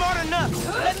 He's smart enough!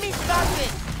 Let me stop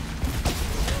this!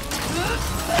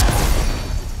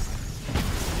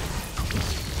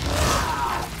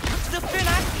 The fin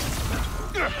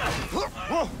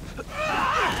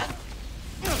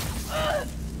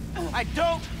I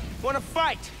don't want to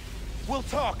fight. We'll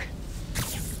talk.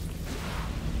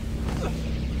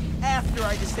 After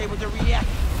I disable the reactor.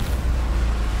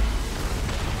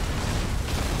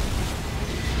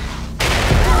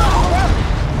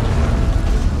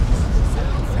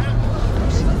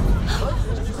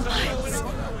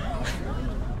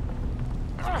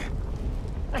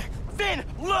 Finn,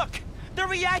 look! The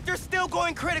reactor's still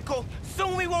going critical.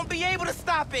 Soon we won't be able to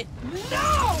stop it.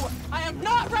 No! I am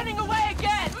not running away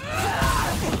again!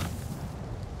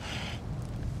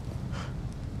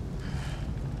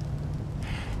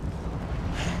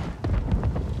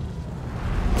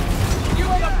 You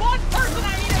are the one person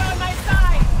I needed on my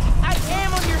side! I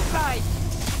am on your side.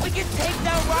 We can take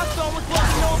down Rockstone with what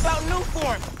we know about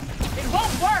Newform. It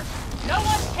won't work! No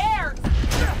one cares!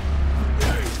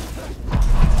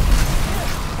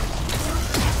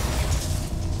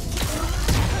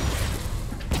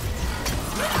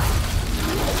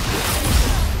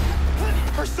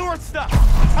 Her sword stuck.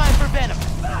 Time for Venom.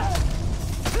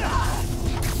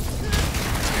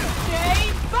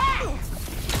 Stay back!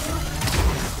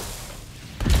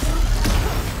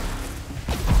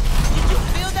 Did you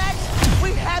feel that? We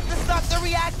have to stop the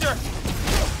reactor.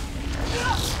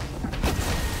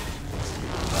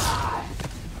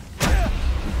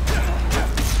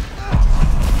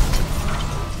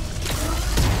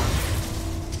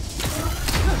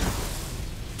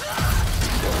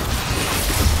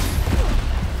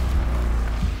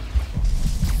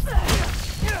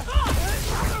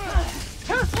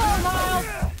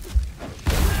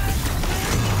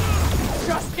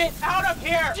 Get out of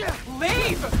here!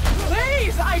 Leave!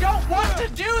 Please! I don't want to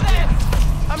do this!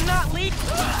 I'm not leaving!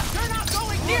 You're not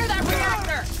going near that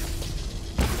reactor!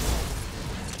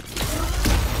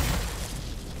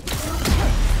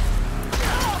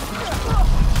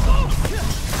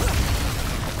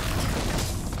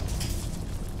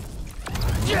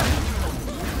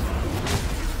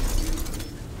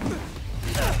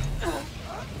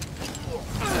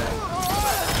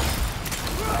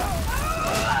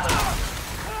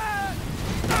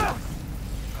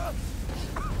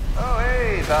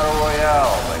 Battle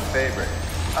Royale, my favorite.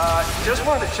 Just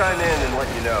wanted to chime in and let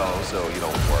you know, so you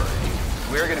don't worry.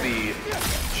 We're gonna be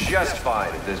just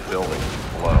fine if this building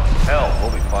blows. Hell,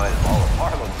 we'll be fine if all of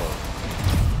Harlem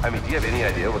blows. I mean, do you have any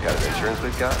idea what kind of insurance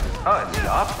we've got?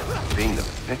 Enough for being the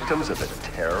victims of a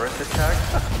terrorist attack?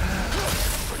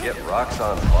 Forget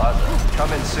Roxxon Plaza.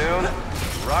 Coming soon,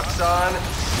 Roxxon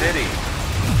City.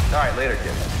 All right, later,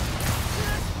 kid.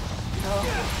 No.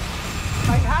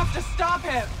 I have to stop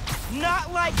him!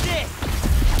 Not like this!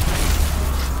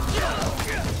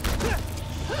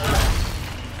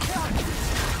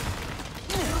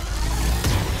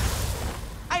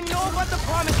 I know about the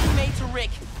promise you made to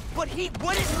Rick, but he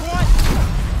wouldn't want...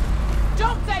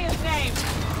 Don't say his name!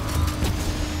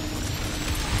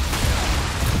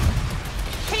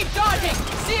 Keep dodging!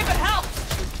 See if it helps!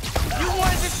 You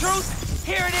wanted the truth?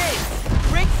 Here it is!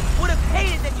 Rick would have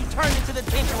hated that you turned into the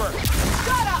Tinkerer!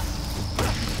 Shut up!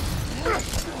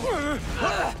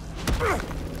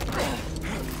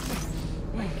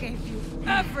 I gave you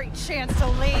every chance to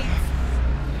leave.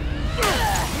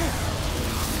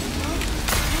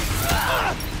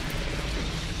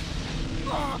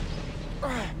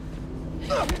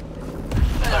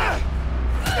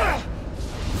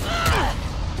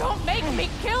 Don't make me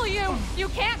kill you! You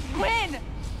can't win!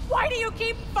 Why do you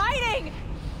keep fighting?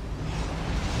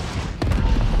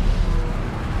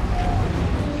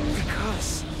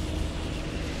 Because...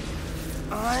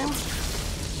 I'm...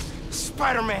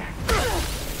 Spider-Man!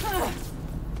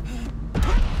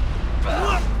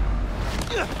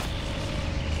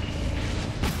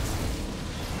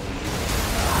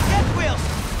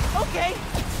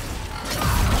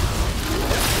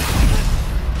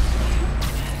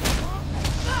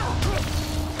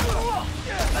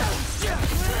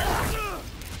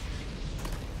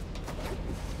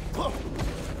 Need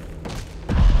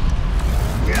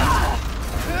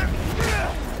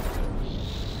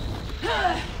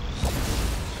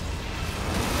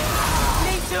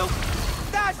to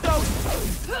dodge those.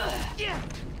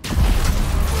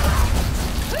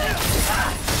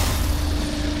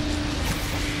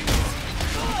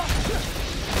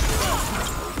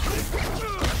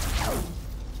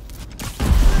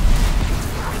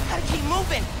 Gotta keep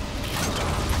moving.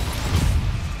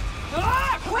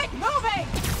 Quit moving!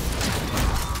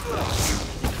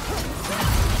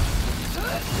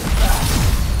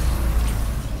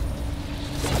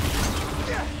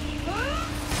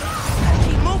 Gotta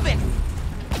keep moving.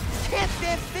 Can't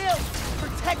stand still.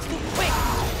 Protect me quick.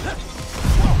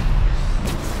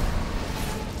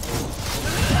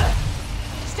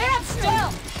 Stand still!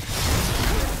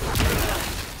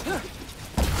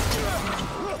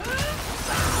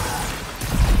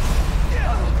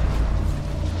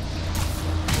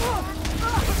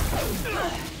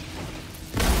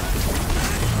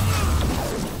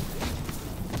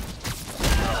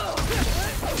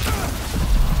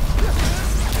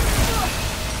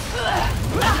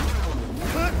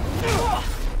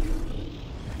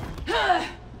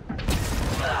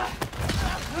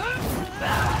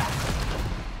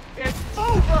 It's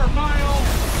over, Miles!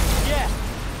 Yeah,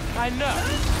 I know.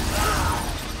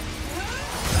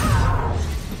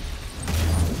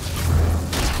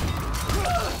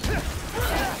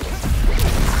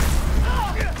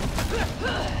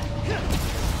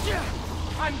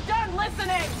 I'm done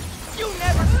listening! You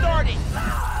never started!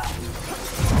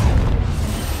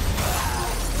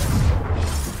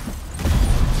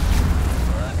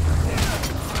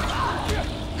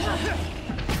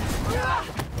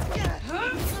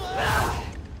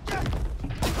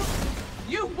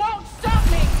 You won't stop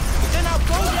me! Then I'll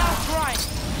go down trying.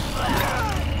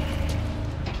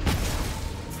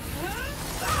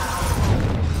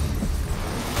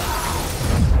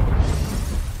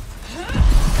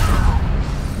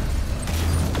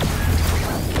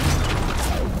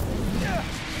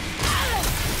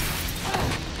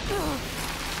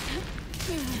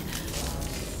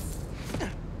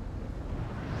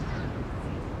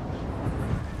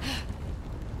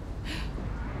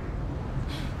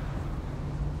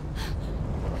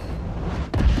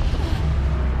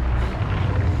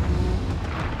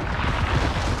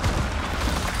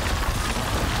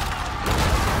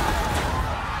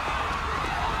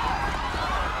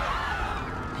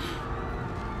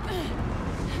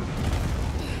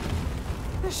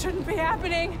 This shouldn't be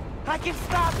happening! I can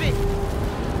stop it!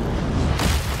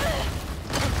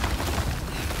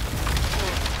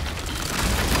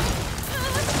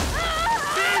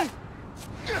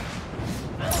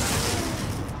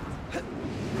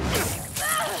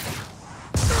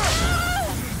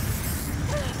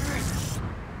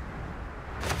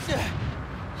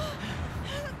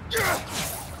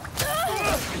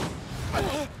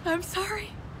 I'm sorry.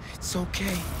 It's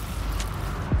okay.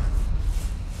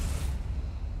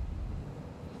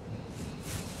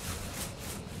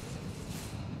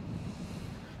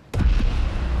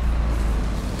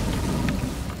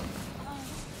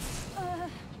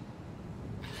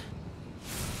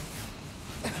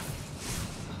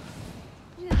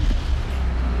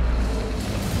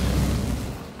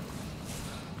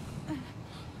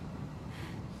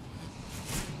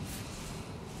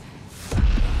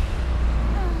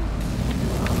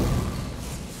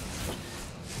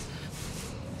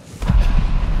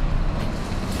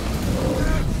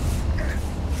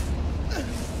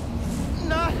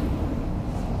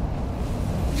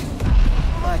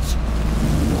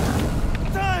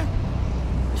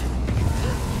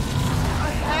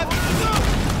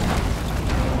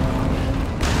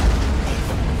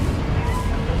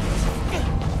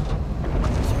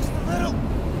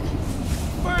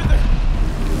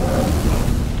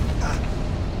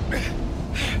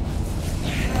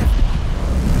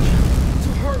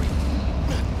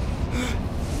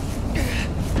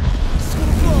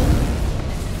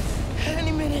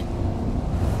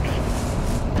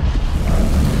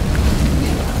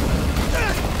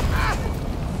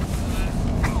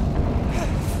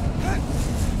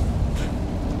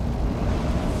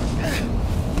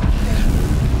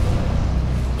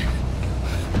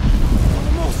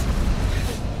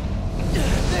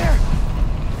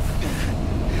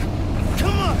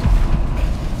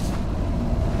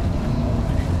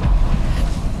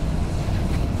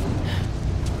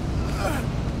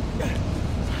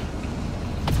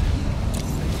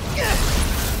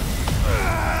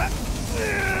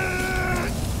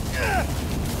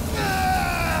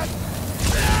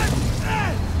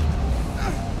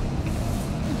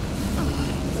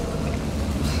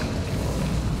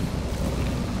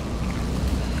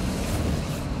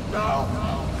 No!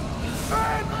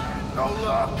 Man! Don't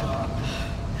look!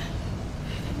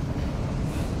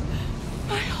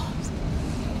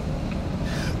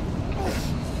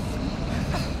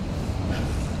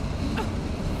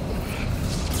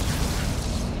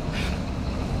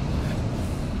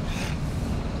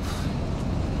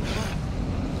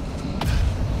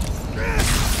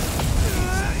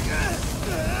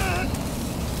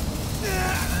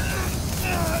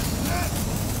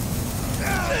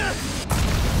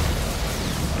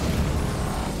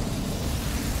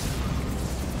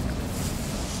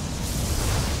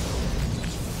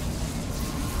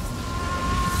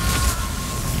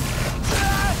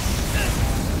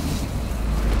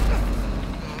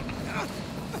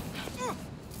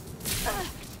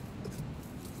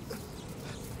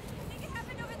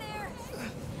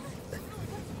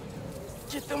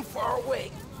 Get them far away.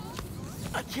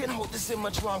 I can't hold this in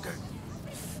much longer.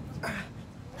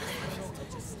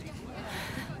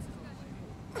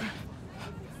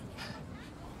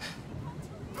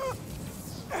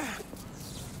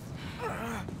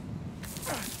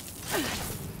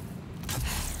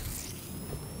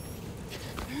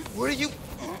 Where are you?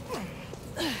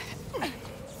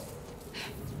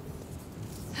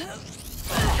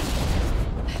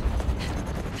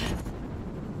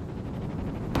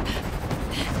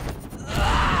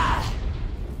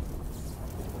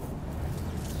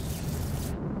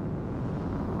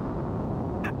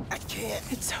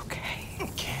 It's okay. I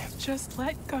can't. Just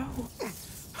let go.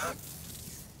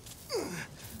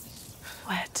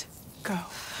 Let go.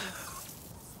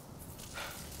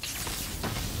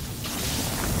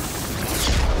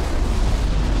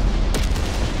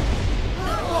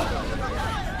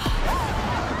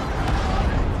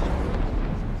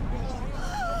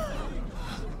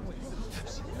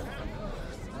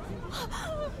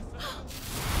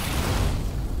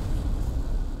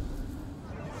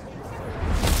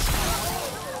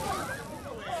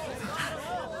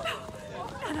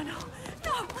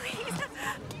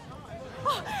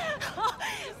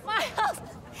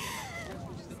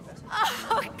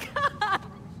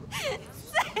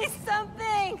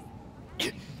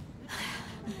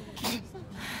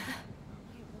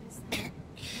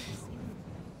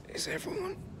 Is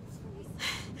everyone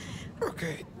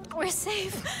okay? We're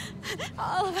safe.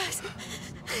 All of us.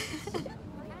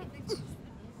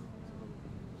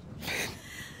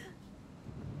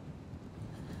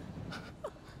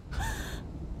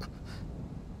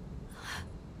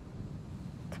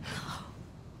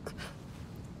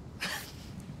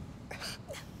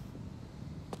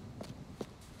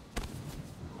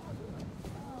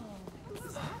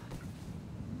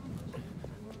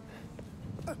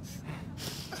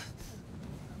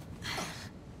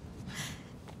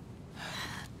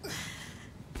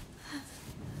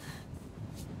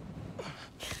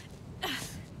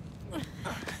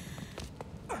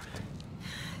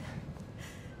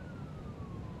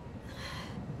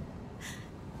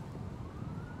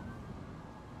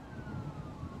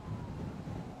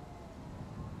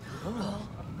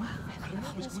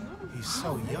 He's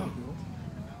so young.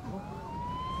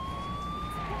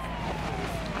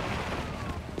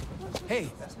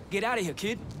 Hey, get out of here,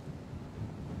 kid.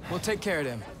 We'll take care of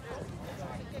them.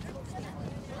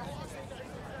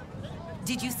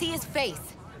 Did you see his face?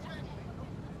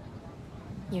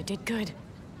 You did good,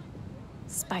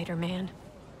 Spider-Man.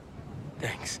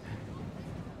 Thanks.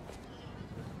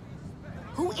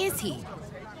 Who is he?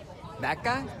 That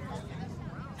guy?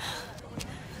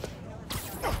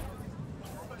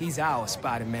 He's our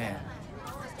Spider-Man.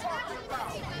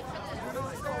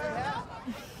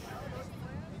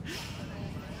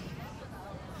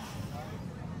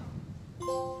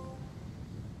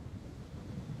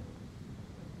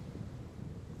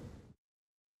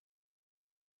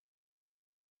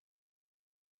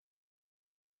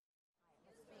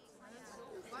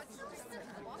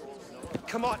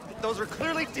 Come on, those are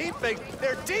clearly deep fakes.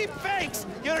 They're deep fakes.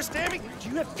 You understand me? Do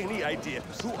you have any idea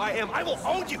who I am? I will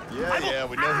own you. Yeah,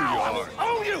 we know who you I are. will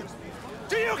own you.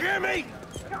 Do you hear me?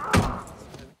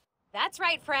 That's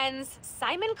right, friends.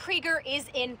 Simon Krieger is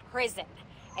in prison.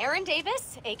 Aaron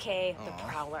Davis, aka the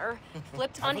Prowler,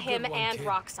 flipped on him and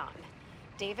Roxxon.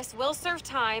 Davis will serve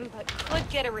time, but could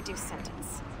get a reduced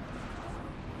sentence.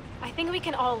 I think we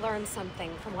can all learn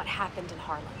something from what happened in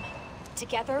Harlem.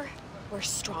 Together, we're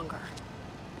stronger.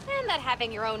 And that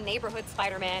having your own neighborhood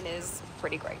Spider-Man is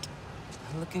pretty great.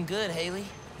 Looking good, Haley.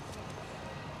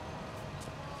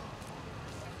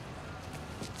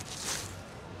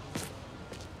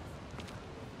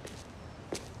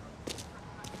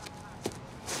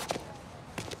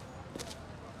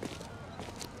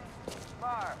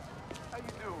 Mar, how you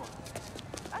doing?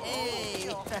 Hey!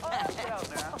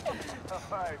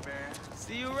 right, man.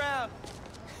 See you around.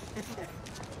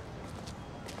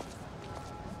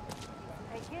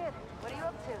 Hey, kid, what are you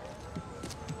up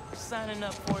to? Signing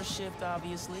up for a shift,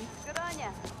 obviously. Good on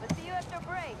ya. Let's see you after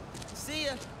break. See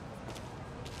ya.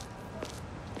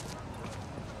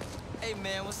 Hey,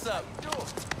 man, what's up?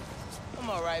 I'm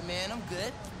all right, man. I'm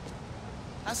good.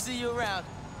 I'll see you around.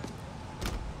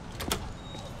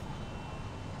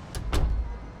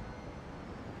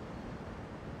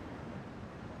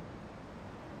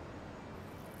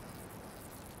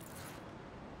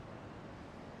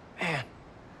 Man, I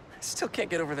still can't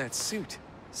get over that suit.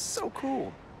 So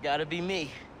cool. Gotta be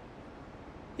me.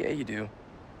 Yeah, you do.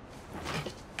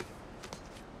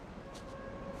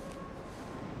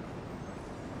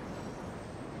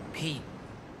 Pete,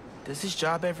 does this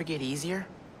job ever get easier?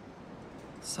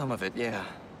 Some of it, yeah.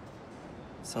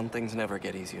 Some things never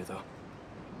get easier, though.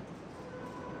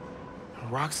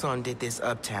 Roxxon did this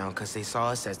uptown because they saw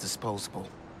us as disposable.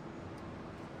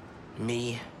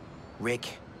 Me,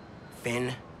 Rick,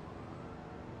 Finn,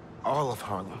 all of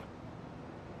Harlem.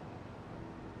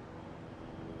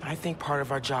 I think part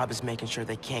of our job is making sure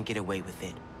they can't get away with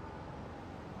it.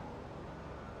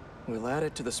 We'll add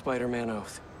it to the Spider-Man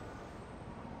oath.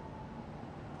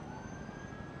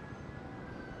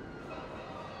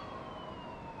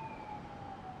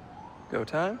 Go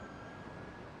time?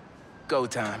 Go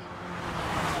time.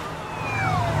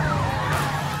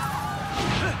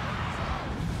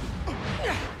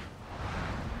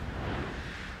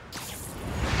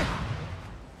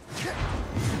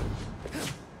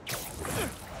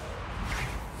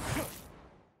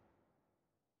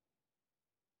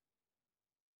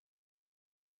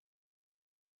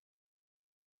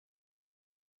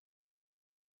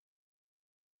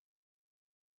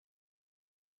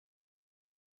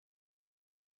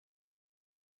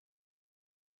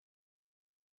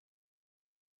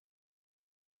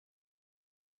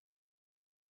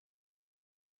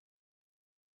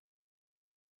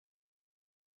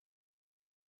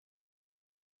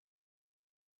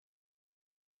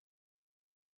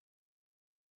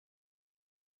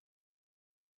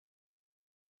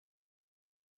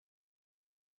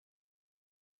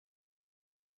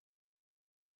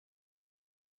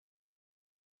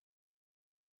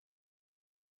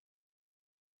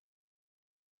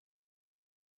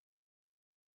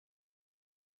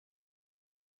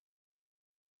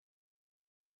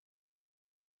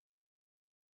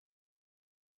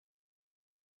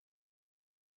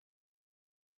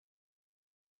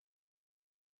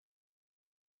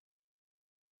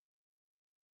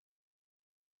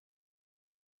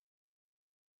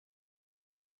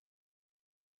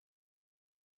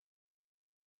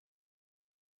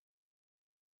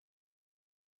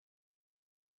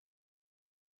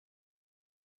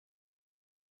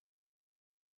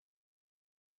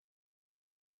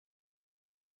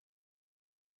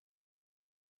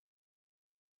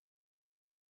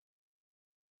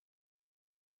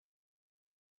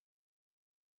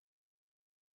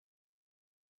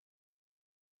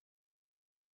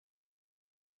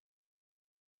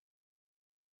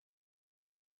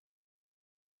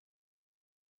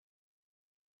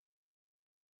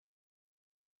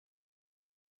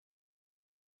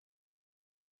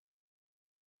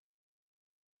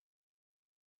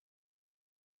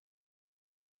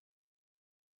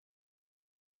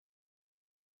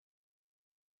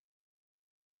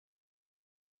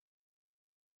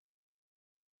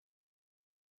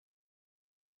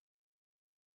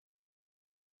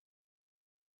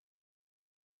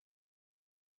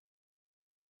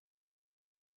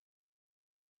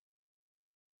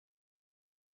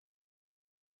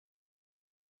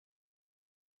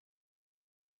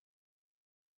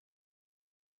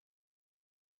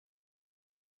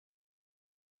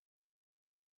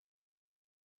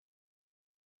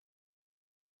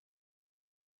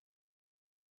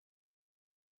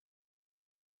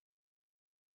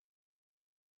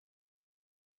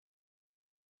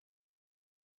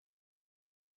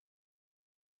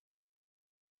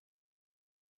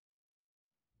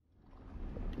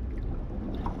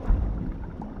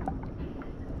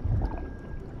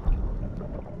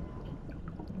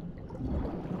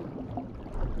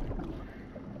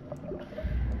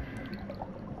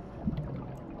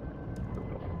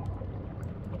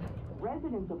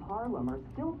 Residents of Harlem are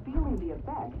still feeling the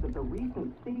effects of the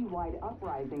recent citywide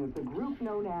uprising of the group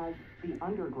known as the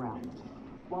Underground.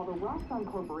 While the Roxxon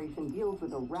Corporation deals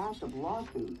with a rash of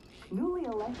lawsuits, newly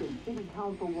elected City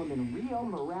Councilwoman Rio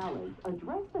Morales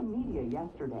addressed the media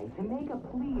yesterday to make a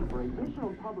plea for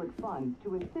additional public funds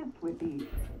to assist with the...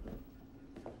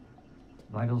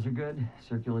 Vitals are good,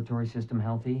 circulatory system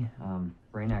healthy,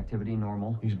 brain activity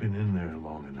normal. He's been in there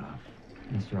long enough.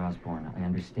 Mr. Osborn, I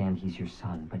understand he's your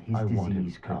son, but his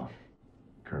disease could...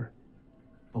 Kurt.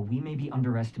 But we may be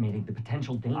underestimating the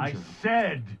potential danger. I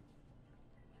said,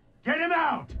 get him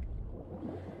out!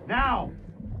 Now!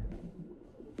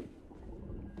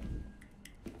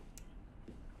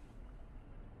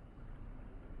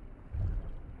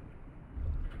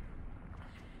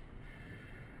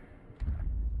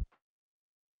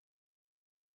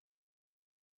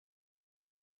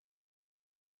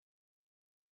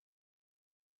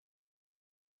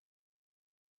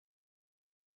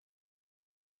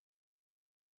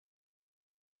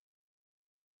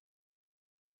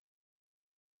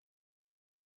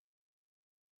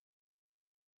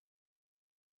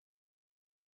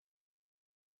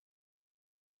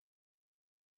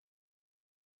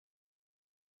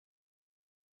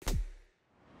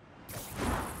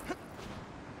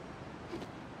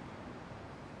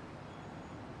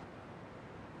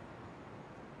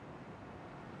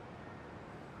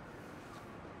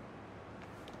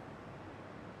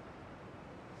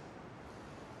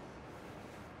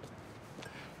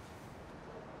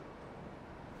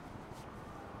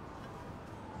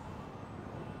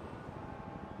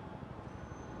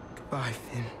 Goodbye,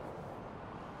 Finn.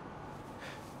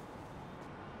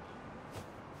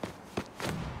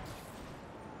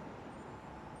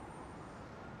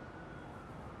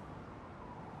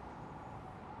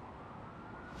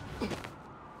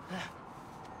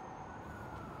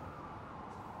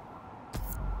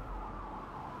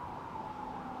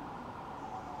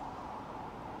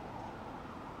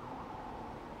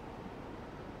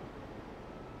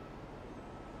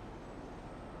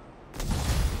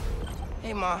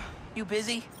 Hey, Ma. You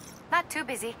busy? Not too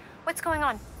busy. What's going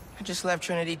on? I just left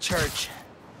Trinity Church.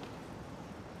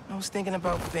 I was thinking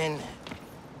about Finn.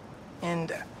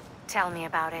 And... Tell me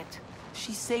about it.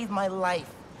 She saved my life.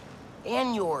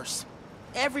 And yours.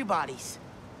 Everybody's.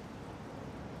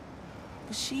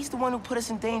 But she's the one who put us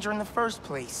in danger in the first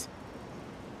place.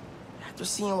 After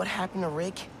seeing what happened to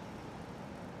Rick,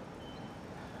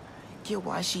 I get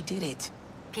why she did it.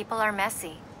 People are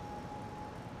messy.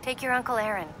 Take your Uncle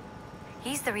Aaron.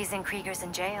 He's the reason Krieger's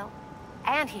in jail.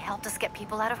 And he helped us get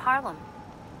people out of Harlem.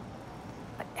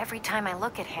 But every time I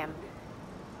look at him,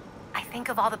 I think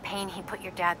of all the pain he put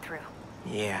your dad through.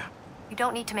 Yeah. You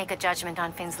don't need to make a judgment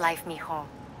on Finn's life, mijo.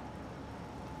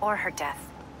 Or her death.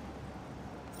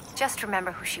 Just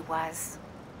remember who she was,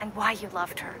 and why you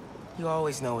loved her. You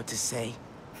always know what to say.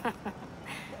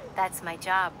 That's my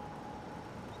job.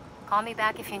 Call me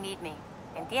back if you need me.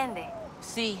 Entiende?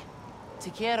 Sí. Te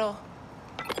quiero.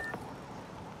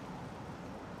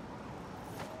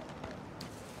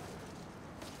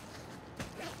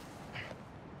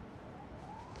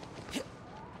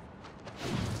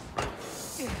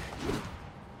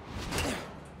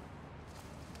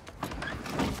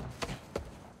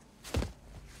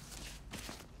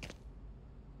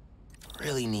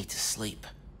 Really need to sleep.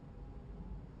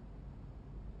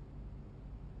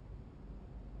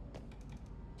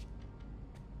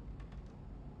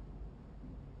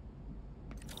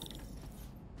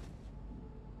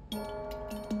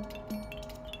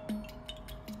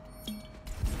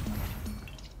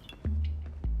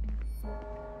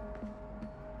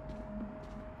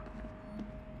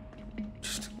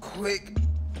 Just a quick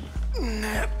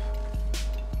nap.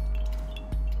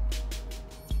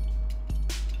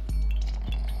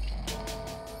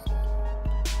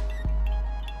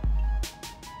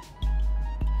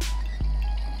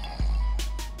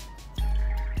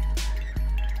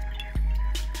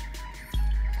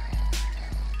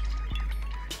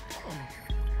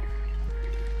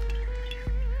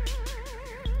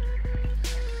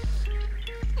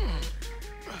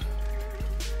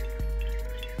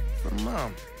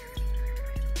 Mom.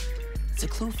 It's a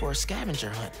clue for a scavenger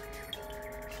hunt.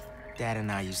 Dad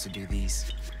and I used to do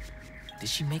these. Did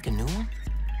she make a new one?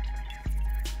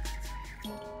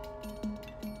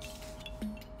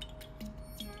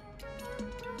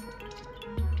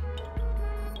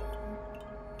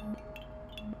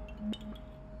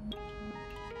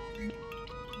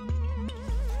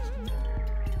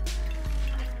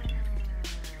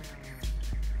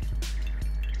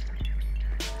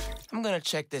 I'm gonna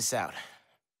check this out.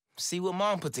 See what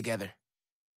Mom put together.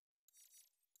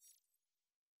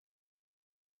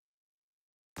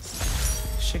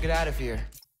 Should get out of here.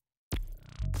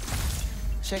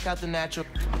 Check out the natural...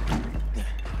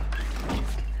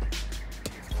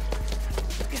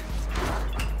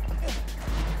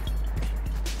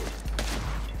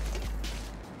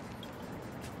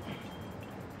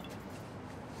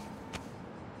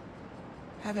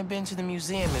 Haven't been to the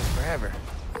museum in forever.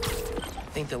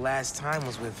 I think the last time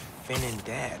was with Finn and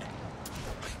Dad.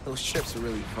 Those trips were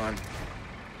really fun.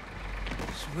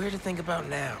 Weird to think about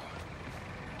now.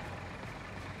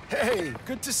 Hey,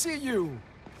 good to see you.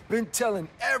 Been telling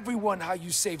everyone how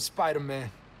you saved Spider-Man.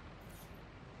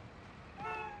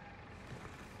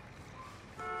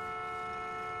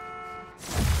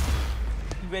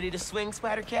 You ready to swing,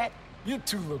 Spider-Cat? You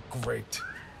two look great.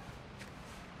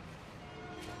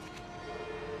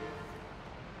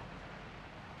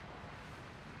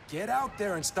 Get out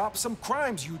there and stop some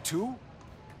crimes, you two.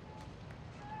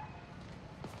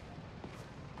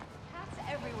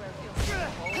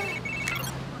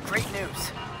 Great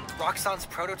news. Roxxon's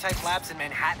prototype labs in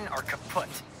Manhattan are kaput.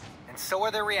 And so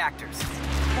are their reactors.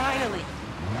 Finally!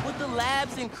 With the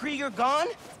labs and Krieger gone,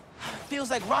 feels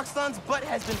like Roxxon's butt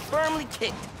has been firmly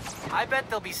kicked. I bet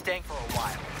they'll be staying for a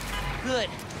while. Good.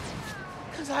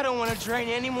 Because I don't want to drain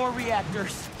any more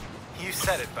reactors. You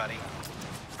said it, buddy.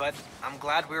 But I'm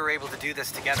glad we were able to do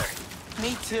this together.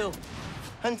 Me too.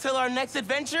 Until our next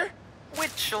adventure?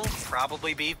 Which'll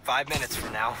probably be 5 minutes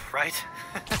from now, right?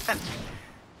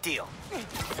 Deal.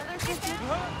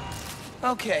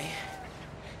 Okay.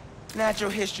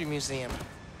 Natural History Museum.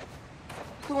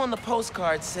 Clue on the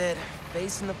postcard said,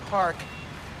 "Face in the park,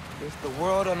 with the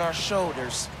world on our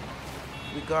shoulders.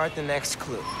 Regard the next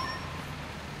clue."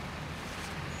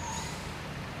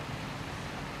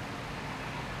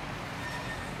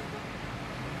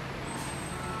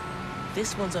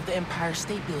 This one's of the Empire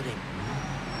State Building.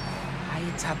 High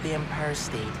atop the Empire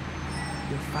State,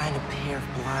 you'll find a pair of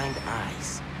blind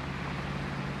eyes.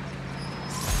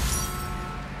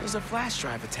 There's a flash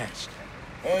drive attached.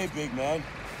 Hey, big man.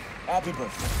 Happy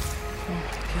birthday. Oh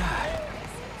my God.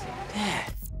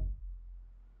 Dad.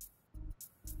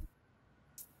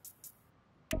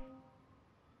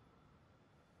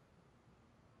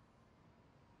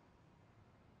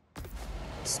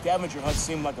 Scavenger hunt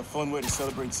seemed like a fun way to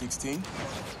celebrate 16.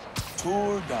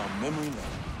 Tour down memory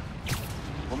lane.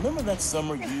 Remember that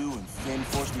summer you and Finn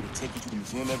forced me to take you to the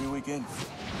museum every weekend?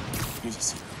 Here's a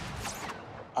secret.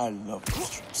 I love those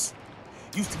trips.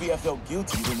 Used to be I felt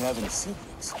guilty you didn't have any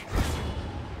siblings.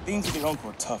 Things with your uncle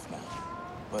are tough now,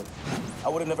 but I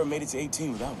would have never made it to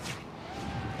 18 without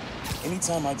you.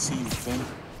 Anytime I'd see you with Finn,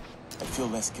 I'd feel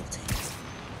less guilty.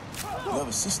 You have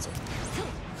a sister.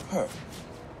 Her.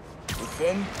 With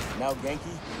Finn, now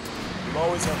Genki, you'll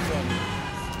always have family.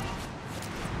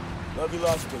 Love you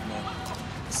lots, big man.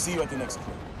 See you at the next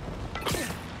clue.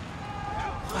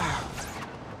 Wow.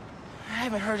 I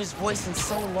haven't heard his voice in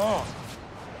so long.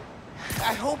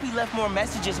 I hope he left more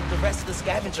messages with the rest of the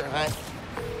scavenger hunt.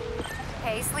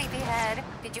 Hey, sleepyhead.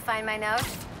 Did you find my note?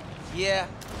 Yeah.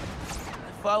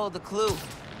 I followed the clue.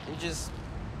 And just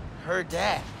heard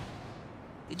Dad.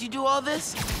 Did you do all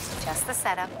this? Just the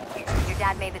setup. Your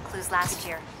dad made the clues last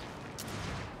year.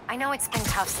 I know it's been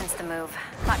tough since the move.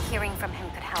 Thought hearing from him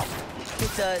could help.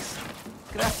 It does.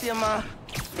 Gracias, Ma.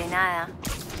 De nada.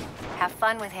 Have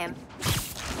fun with him.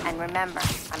 And remember,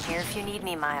 I'm here if you need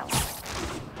me, Miles.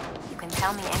 You can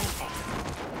tell me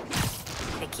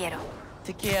anything. Te quiero.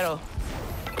 Te quiero.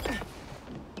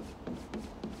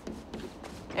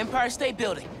 Empire State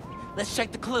Building. Let's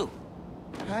check the clue.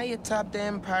 High atop the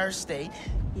Empire State,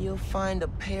 you'll find a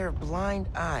pair of blind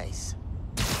eyes.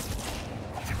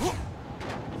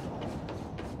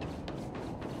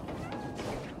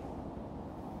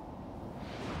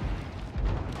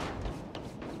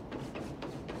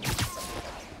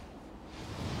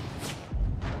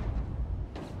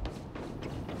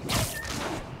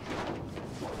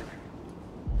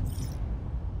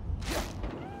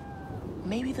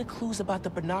 Maybe the clue's about the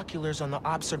binoculars on the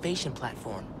observation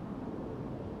platform.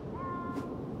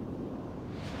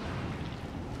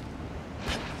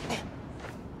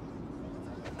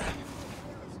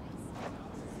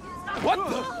 What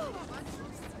the?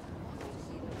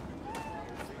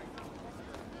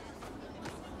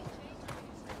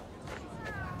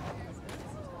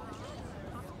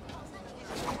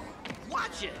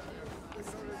 Watch it!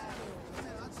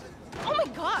 Oh my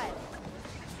God!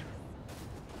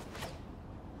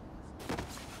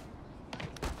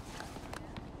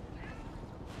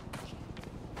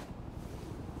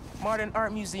 Modern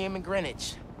Art Museum in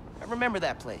Greenwich. I remember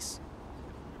that place.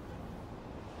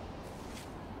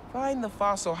 Find the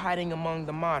fossil hiding among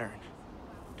the modern.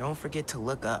 Don't forget to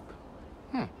look up.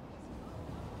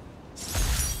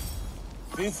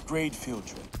 5th grade field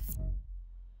trip.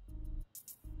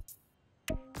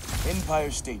 Empire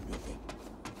State Building.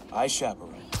 I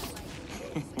chaperoned.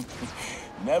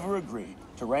 Never agreed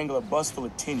to wrangle a bus full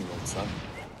of 10-year-olds, son.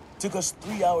 Took us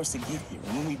 3 hours to get here,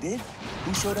 and when we did,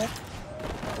 who showed up?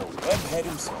 The webhead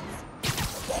himself.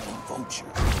 That vulture.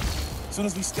 As soon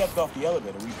as we stepped off the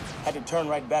elevator, we had to turn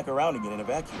right back around again and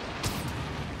evacuate.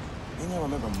 The thing I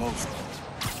remember most,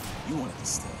 You wanted to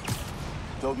stay.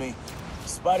 Told me,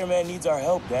 Spider-Man needs our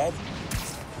help, Dad.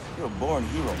 You're a born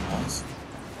hero, Miles.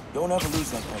 Don't ever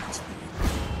lose that fighting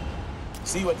spirit.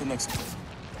 See you at the next one.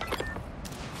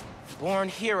 Born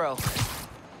hero.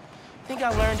 Think I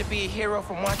learned to be a hero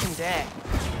from watching Dad.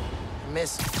 I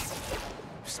miss him.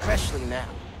 Especially now.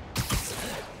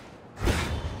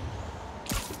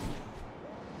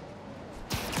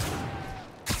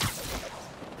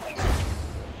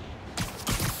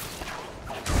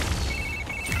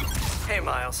 Hey,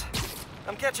 Miles.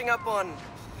 I'm catching up on...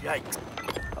 Yikes.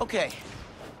 Okay,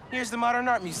 here's the Modern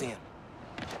Art Museum.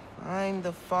 Find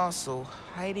the fossil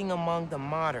hiding among the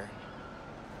modern.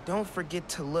 Don't forget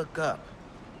to look up.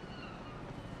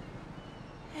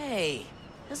 Hey,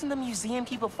 doesn't the museum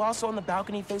keep a fossil on the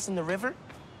balcony facing the river?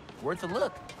 Worth a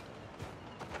look.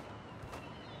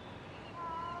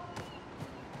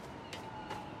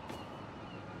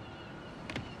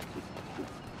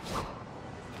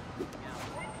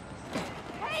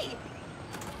 Hey!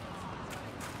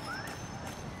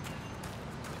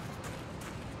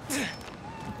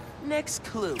 Next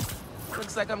clue.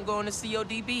 Looks like I'm going to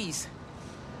CODB's.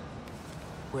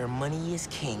 Where money is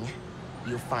king,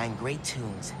 you'll find great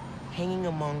tunes hanging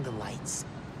among the lights.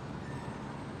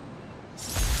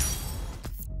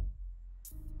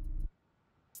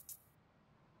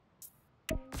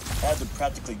 I had to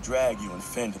practically drag you and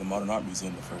Finn to the Modern Art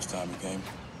Museum the first time you came.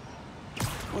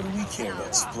 What do we care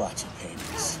about splotchy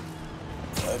paintings?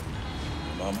 But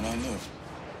your mom and I knew.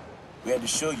 We had to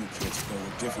show you kids there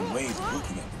were different ways of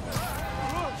looking at the world.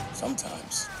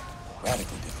 Sometimes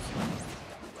radically different.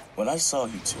 When I saw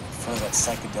you two in front of that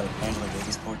psychedelic Angela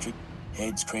Davis portrait,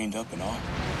 heads craned up and all,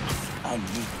 I knew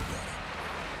you got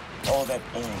it. All that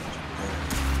orange and gold.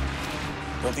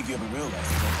 Don't think you ever realized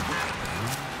it.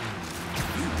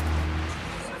 You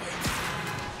that way.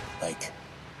 Like,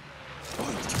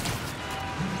 royalty.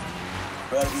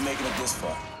 Proud of you making it this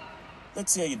far.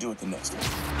 Let's see how you do it the next one.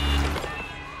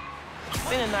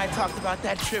 Finn and I talked about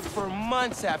that trip for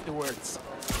months afterwards.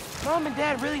 Mom and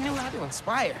Dad really knew how to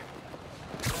inspire.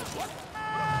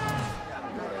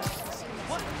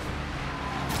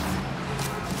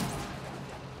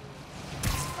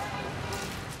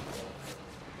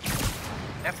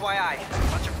 FYI,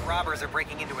 a bunch of robbers are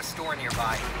breaking into a store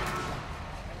nearby.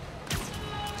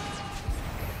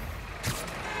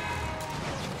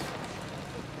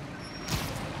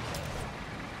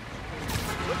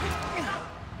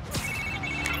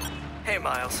 Hey,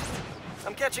 Miles.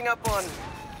 I'm catching up on...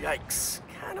 Yikes.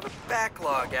 Kind of a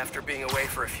backlog after being away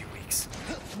for a few weeks.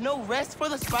 No rest for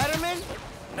the Spider-Man?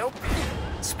 Nope.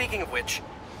 Speaking of which,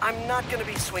 I'm not gonna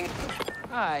be swinging...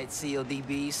 All right,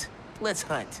 CODBs. Let's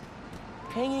hunt.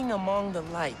 Hanging among the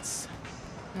lights.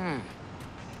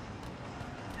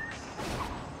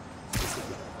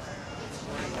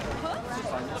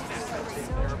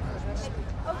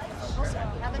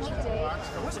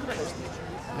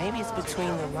 Maybe it's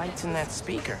between the lights and that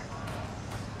speaker.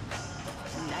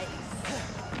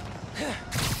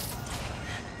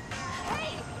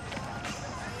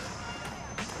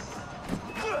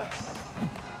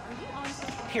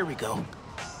 Here we go.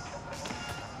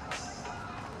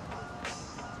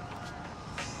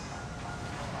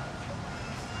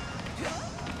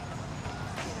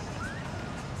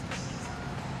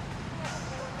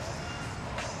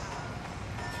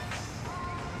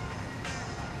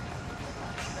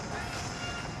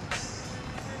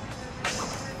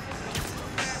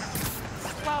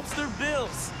 Lobster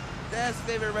Bill's, Dad's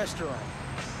favorite restaurant.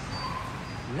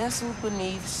 Nestled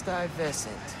beneath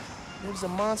Stuyvesant lives a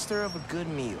monster of a good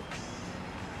meal.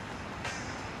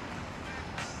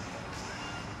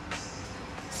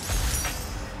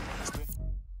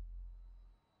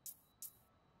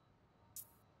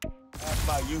 Half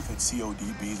my youth at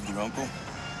CODB's with your uncle.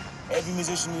 Every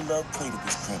musician you love played at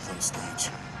this cramped little stage.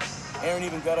 Aaron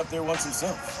even got up there once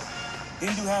himself.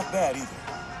 Didn't do half bad either.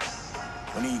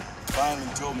 When he finally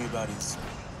told me about his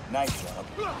night job,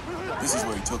 this is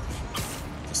where he took me,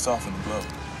 to soften the blow.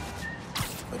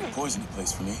 But he poisoned the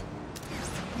place for me.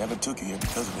 Never took you here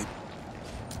because of it.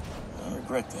 I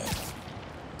regret that.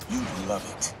 You love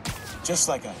it, just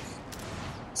like I did.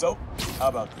 So, how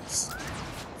about this?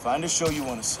 Find a show you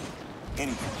want to see.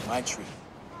 Anything, my treat.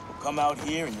 We'll come out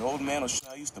here and your old man will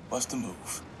show you to bust a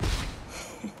move.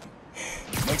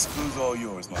 Next clue's all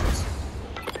yours, Miles.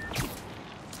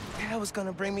 Dad was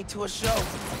gonna bring me to a show.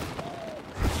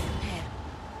 Man,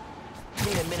 I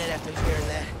need a minute after hearing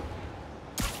that.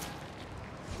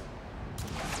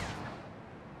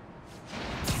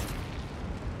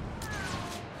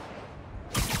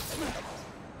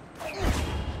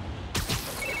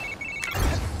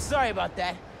 Sorry about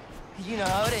that. You know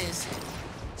how it is.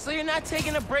 So you're not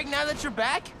taking a break now that you're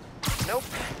back? Nope.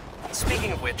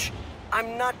 Speaking of which,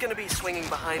 I'm not gonna be swinging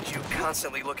behind you,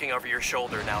 constantly looking over your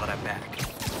shoulder now that I'm back.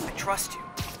 I trust you.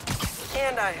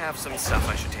 And I have some stuff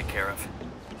I should take care of.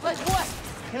 Like what?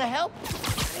 Can I help?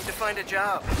 I need to find a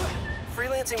job.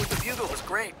 Freelancing with the Bugle was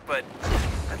great, but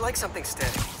I'd like something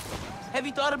steady. Have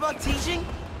you thought about teaching?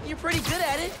 You're pretty good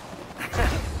at it.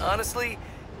 Honestly,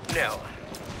 no.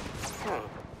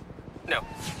 No.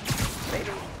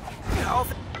 Maybe.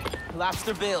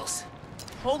 Lobster bills.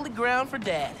 Holy ground for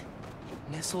Dad.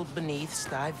 Nestled beneath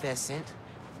Stuyvesant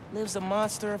lives a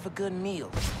monster of a good meal.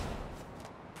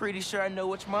 Pretty sure I know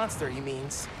which monster he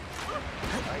means.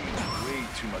 I eat way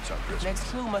too much on Christmas. Next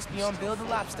clue must be on Bill the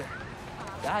Lobster.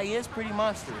 Guy is pretty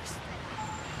monstrous.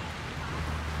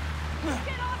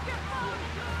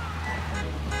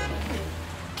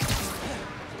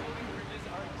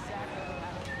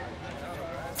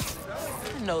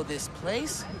 I know this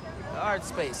place. The art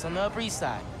space on the Upper East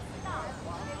Side.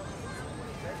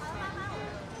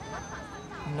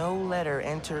 No letter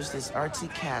enters this artsy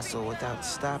castle without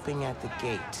stopping at the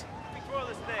gate. Control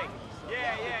this thing.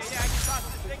 Yeah. I can toss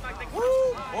this thing like the... Woo!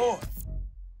 Oh.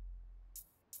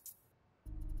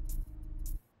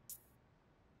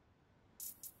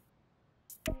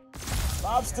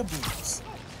 Lobster Beans.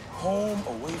 Home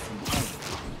away from home.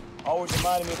 Always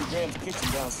reminded me of the Graham's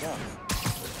kitchen down south.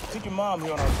 Took your mom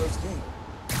here on our first date.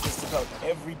 Just about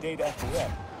every date after that.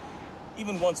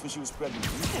 Even once when she was pregnant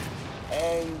with me.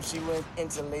 And she went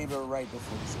into labor right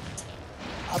before the date.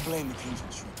 I blame the Cajun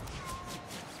shrimp.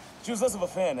 She was less of a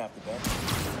fan after that.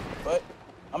 But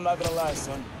I'm not gonna lie,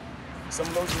 son. Some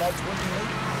of those nights wouldn't be late.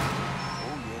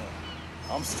 Oh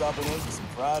yeah. I'm stopping in for some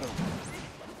fried okra.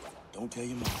 Don't tell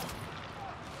your mom.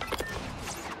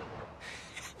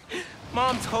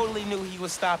 Mom totally knew he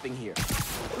was stopping here.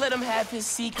 Let him have his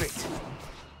secret.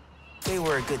 They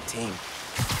were a good team.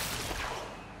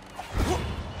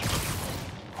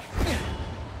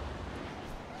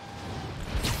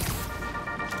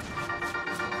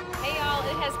 Hey y'all,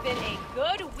 it has been a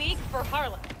good week for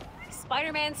Harlem.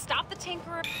 Spider-Man stopped the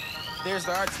Tinkerer. There's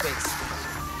the art space.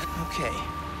 Okay.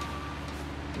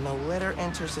 No letter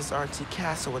enters this artsy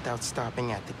castle without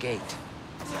stopping at the gate.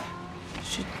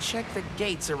 Should check the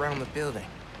gates around the building.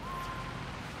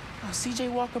 Oh,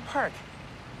 CJ Walker Park.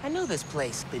 I know this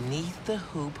place. Beneath the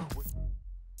hoop.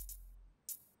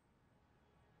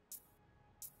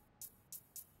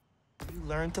 You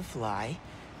learn to fly.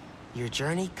 Your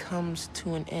journey comes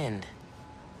to an end.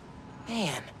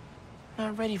 Man,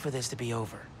 not ready for this to be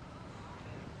over.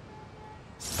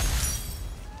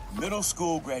 Middle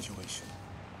school graduation.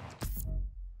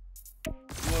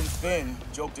 You and Finn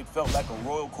joked it felt like a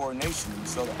royal coronation when we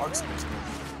saw the art space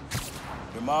building.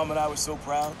 Your mom and I were so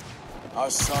proud. Our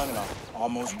son and our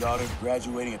almost daughter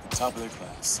graduating at the top of their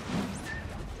class.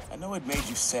 I know it made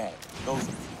you sad, both of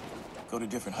you, go to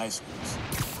different high schools.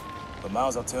 But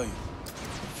Miles, I'll tell you, the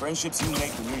friendships you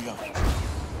make when you're young,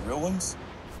 the real ones,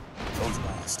 those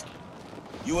last.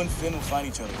 You and Finn will find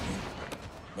each other again.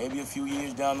 Maybe a few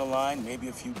years down the line, maybe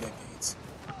a few decades.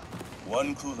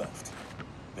 One clue left.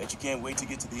 Bet you can't wait to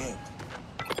get to the end.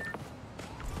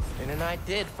 Finn and I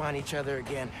did find each other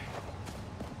again.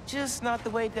 Just not the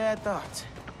way Dad thought.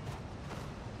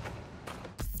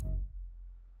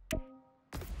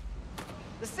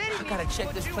 I gotta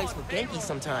check this place with Genki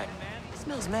sometime. It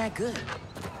smells mad good.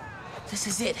 This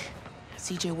is it.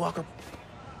 CJ Walker.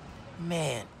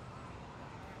 Man.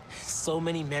 So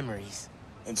many memories.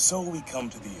 And so we come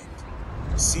to the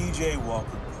end. CJ Walker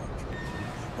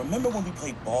Park. Remember when we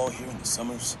played ball here in the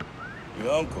summers?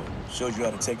 Your uncle showed you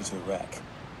how to take it to the rack.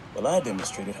 Well, I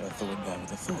demonstrated how to throw it down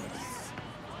with authority.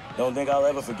 Don't think I'll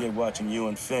ever forget watching you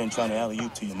and Finn trying to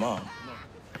alley-oop to your mom.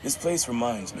 This place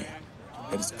reminds me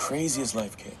that as crazy as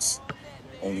life gets,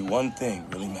 only one thing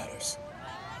really matters.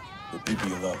 The people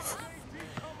you love.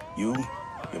 You,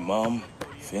 your mom,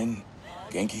 Finn,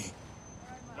 Genki,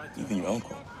 even your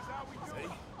uncle.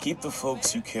 Keep the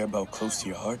folks you care about close to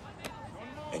your heart,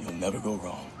 and you'll never go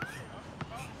wrong.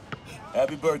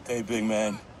 Happy birthday, big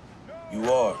man.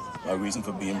 You are my reason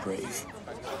for being brave.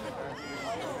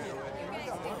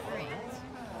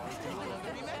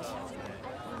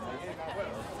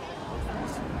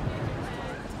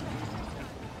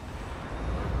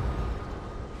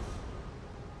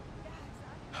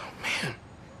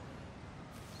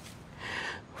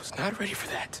 Not ready for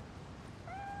that.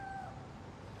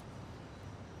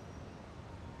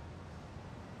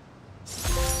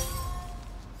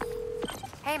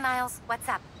 Hey, Miles, what's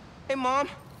up? Hey, Mom.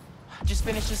 Just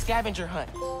finished the scavenger hunt.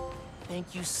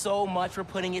 Thank you so much for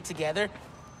putting it together.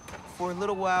 For a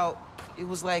little while, it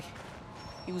was like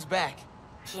he was back.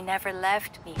 He never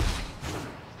left me.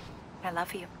 I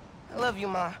love you. I love you,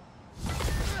 Ma.